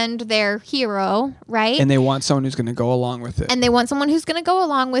and their hero, right? And they want someone who's going to go along with it. And they want someone who's going to go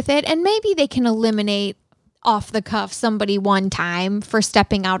along with it, and maybe they can eliminate off the cuff somebody one time for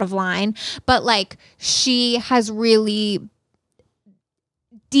stepping out of line, but like she has really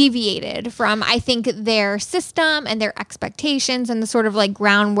deviated from, I think, their system and their expectations and the sort of like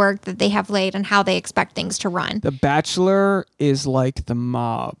groundwork that they have laid on how they expect things to run. The Bachelor is like the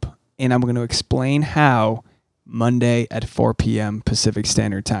mob, and I'm going to explain how Monday at 4 p.m. Pacific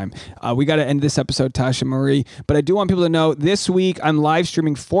Standard Time. We got to end this episode, Tasha Marie, but I do want people to know this week I'm live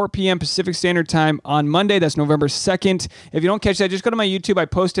streaming 4 p.m. Pacific Standard Time on Monday. That's November 2nd. If you don't catch that, just go to my YouTube. I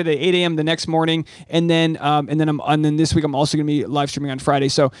posted at 8 a.m. the next morning, and then this week I'm also going to be live streaming on Friday.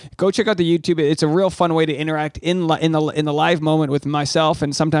 So go check out the YouTube. It's a real fun way to interact in the live moment with myself,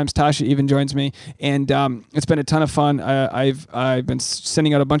 and sometimes Tasha even joins me, and it's been a ton of fun. I've been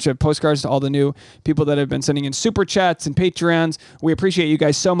sending out a bunch of postcards to all the new people that have been sending in super chats and Patreons. We appreciate you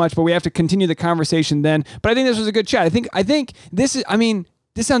guys so much, but we have to continue the conversation then. But I think this was a good chat. I think this is, I mean,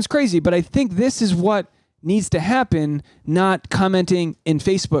 this sounds crazy, but I think this is what needs to happen, not commenting in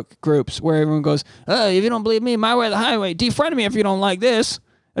Facebook groups where everyone goes, oh, if you don't believe me, my way or the highway, defriend me if you don't like this.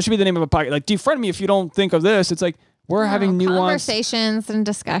 That should be the name of a podcast. Like, defriend me if you don't think of this. It's like, we're having nuance. Conversations and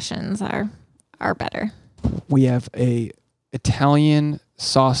discussions are better. We have a Italian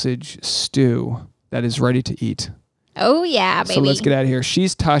sausage stew that is ready to eat. Oh, yeah, baby. So let's get out of here.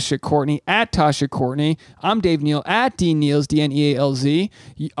 She's Tasha Courtney, at Tasha Courtney. I'm Dave Neal, at Dean Neals, DNEALZ.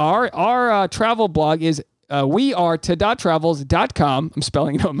 Our travel blog is wearetravels.com. I'm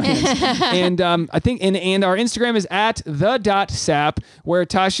spelling it out in my hands. And I think, and our Instagram is at the.sap, where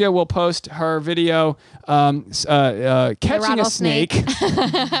Tasha will post her video catching a snake.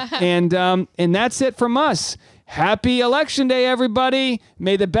 And that's it from us. Happy Election Day, everybody.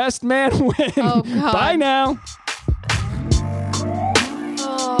 May the best man win. Oh, God. Bye now.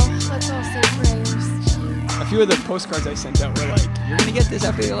 Oh, let's all say prayers. A few of the postcards I sent out were like, you're going to get this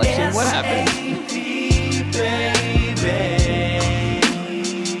after the election. What happened?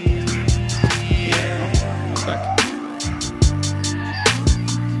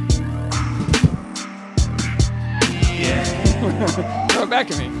 Throw it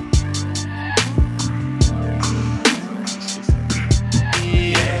back at me.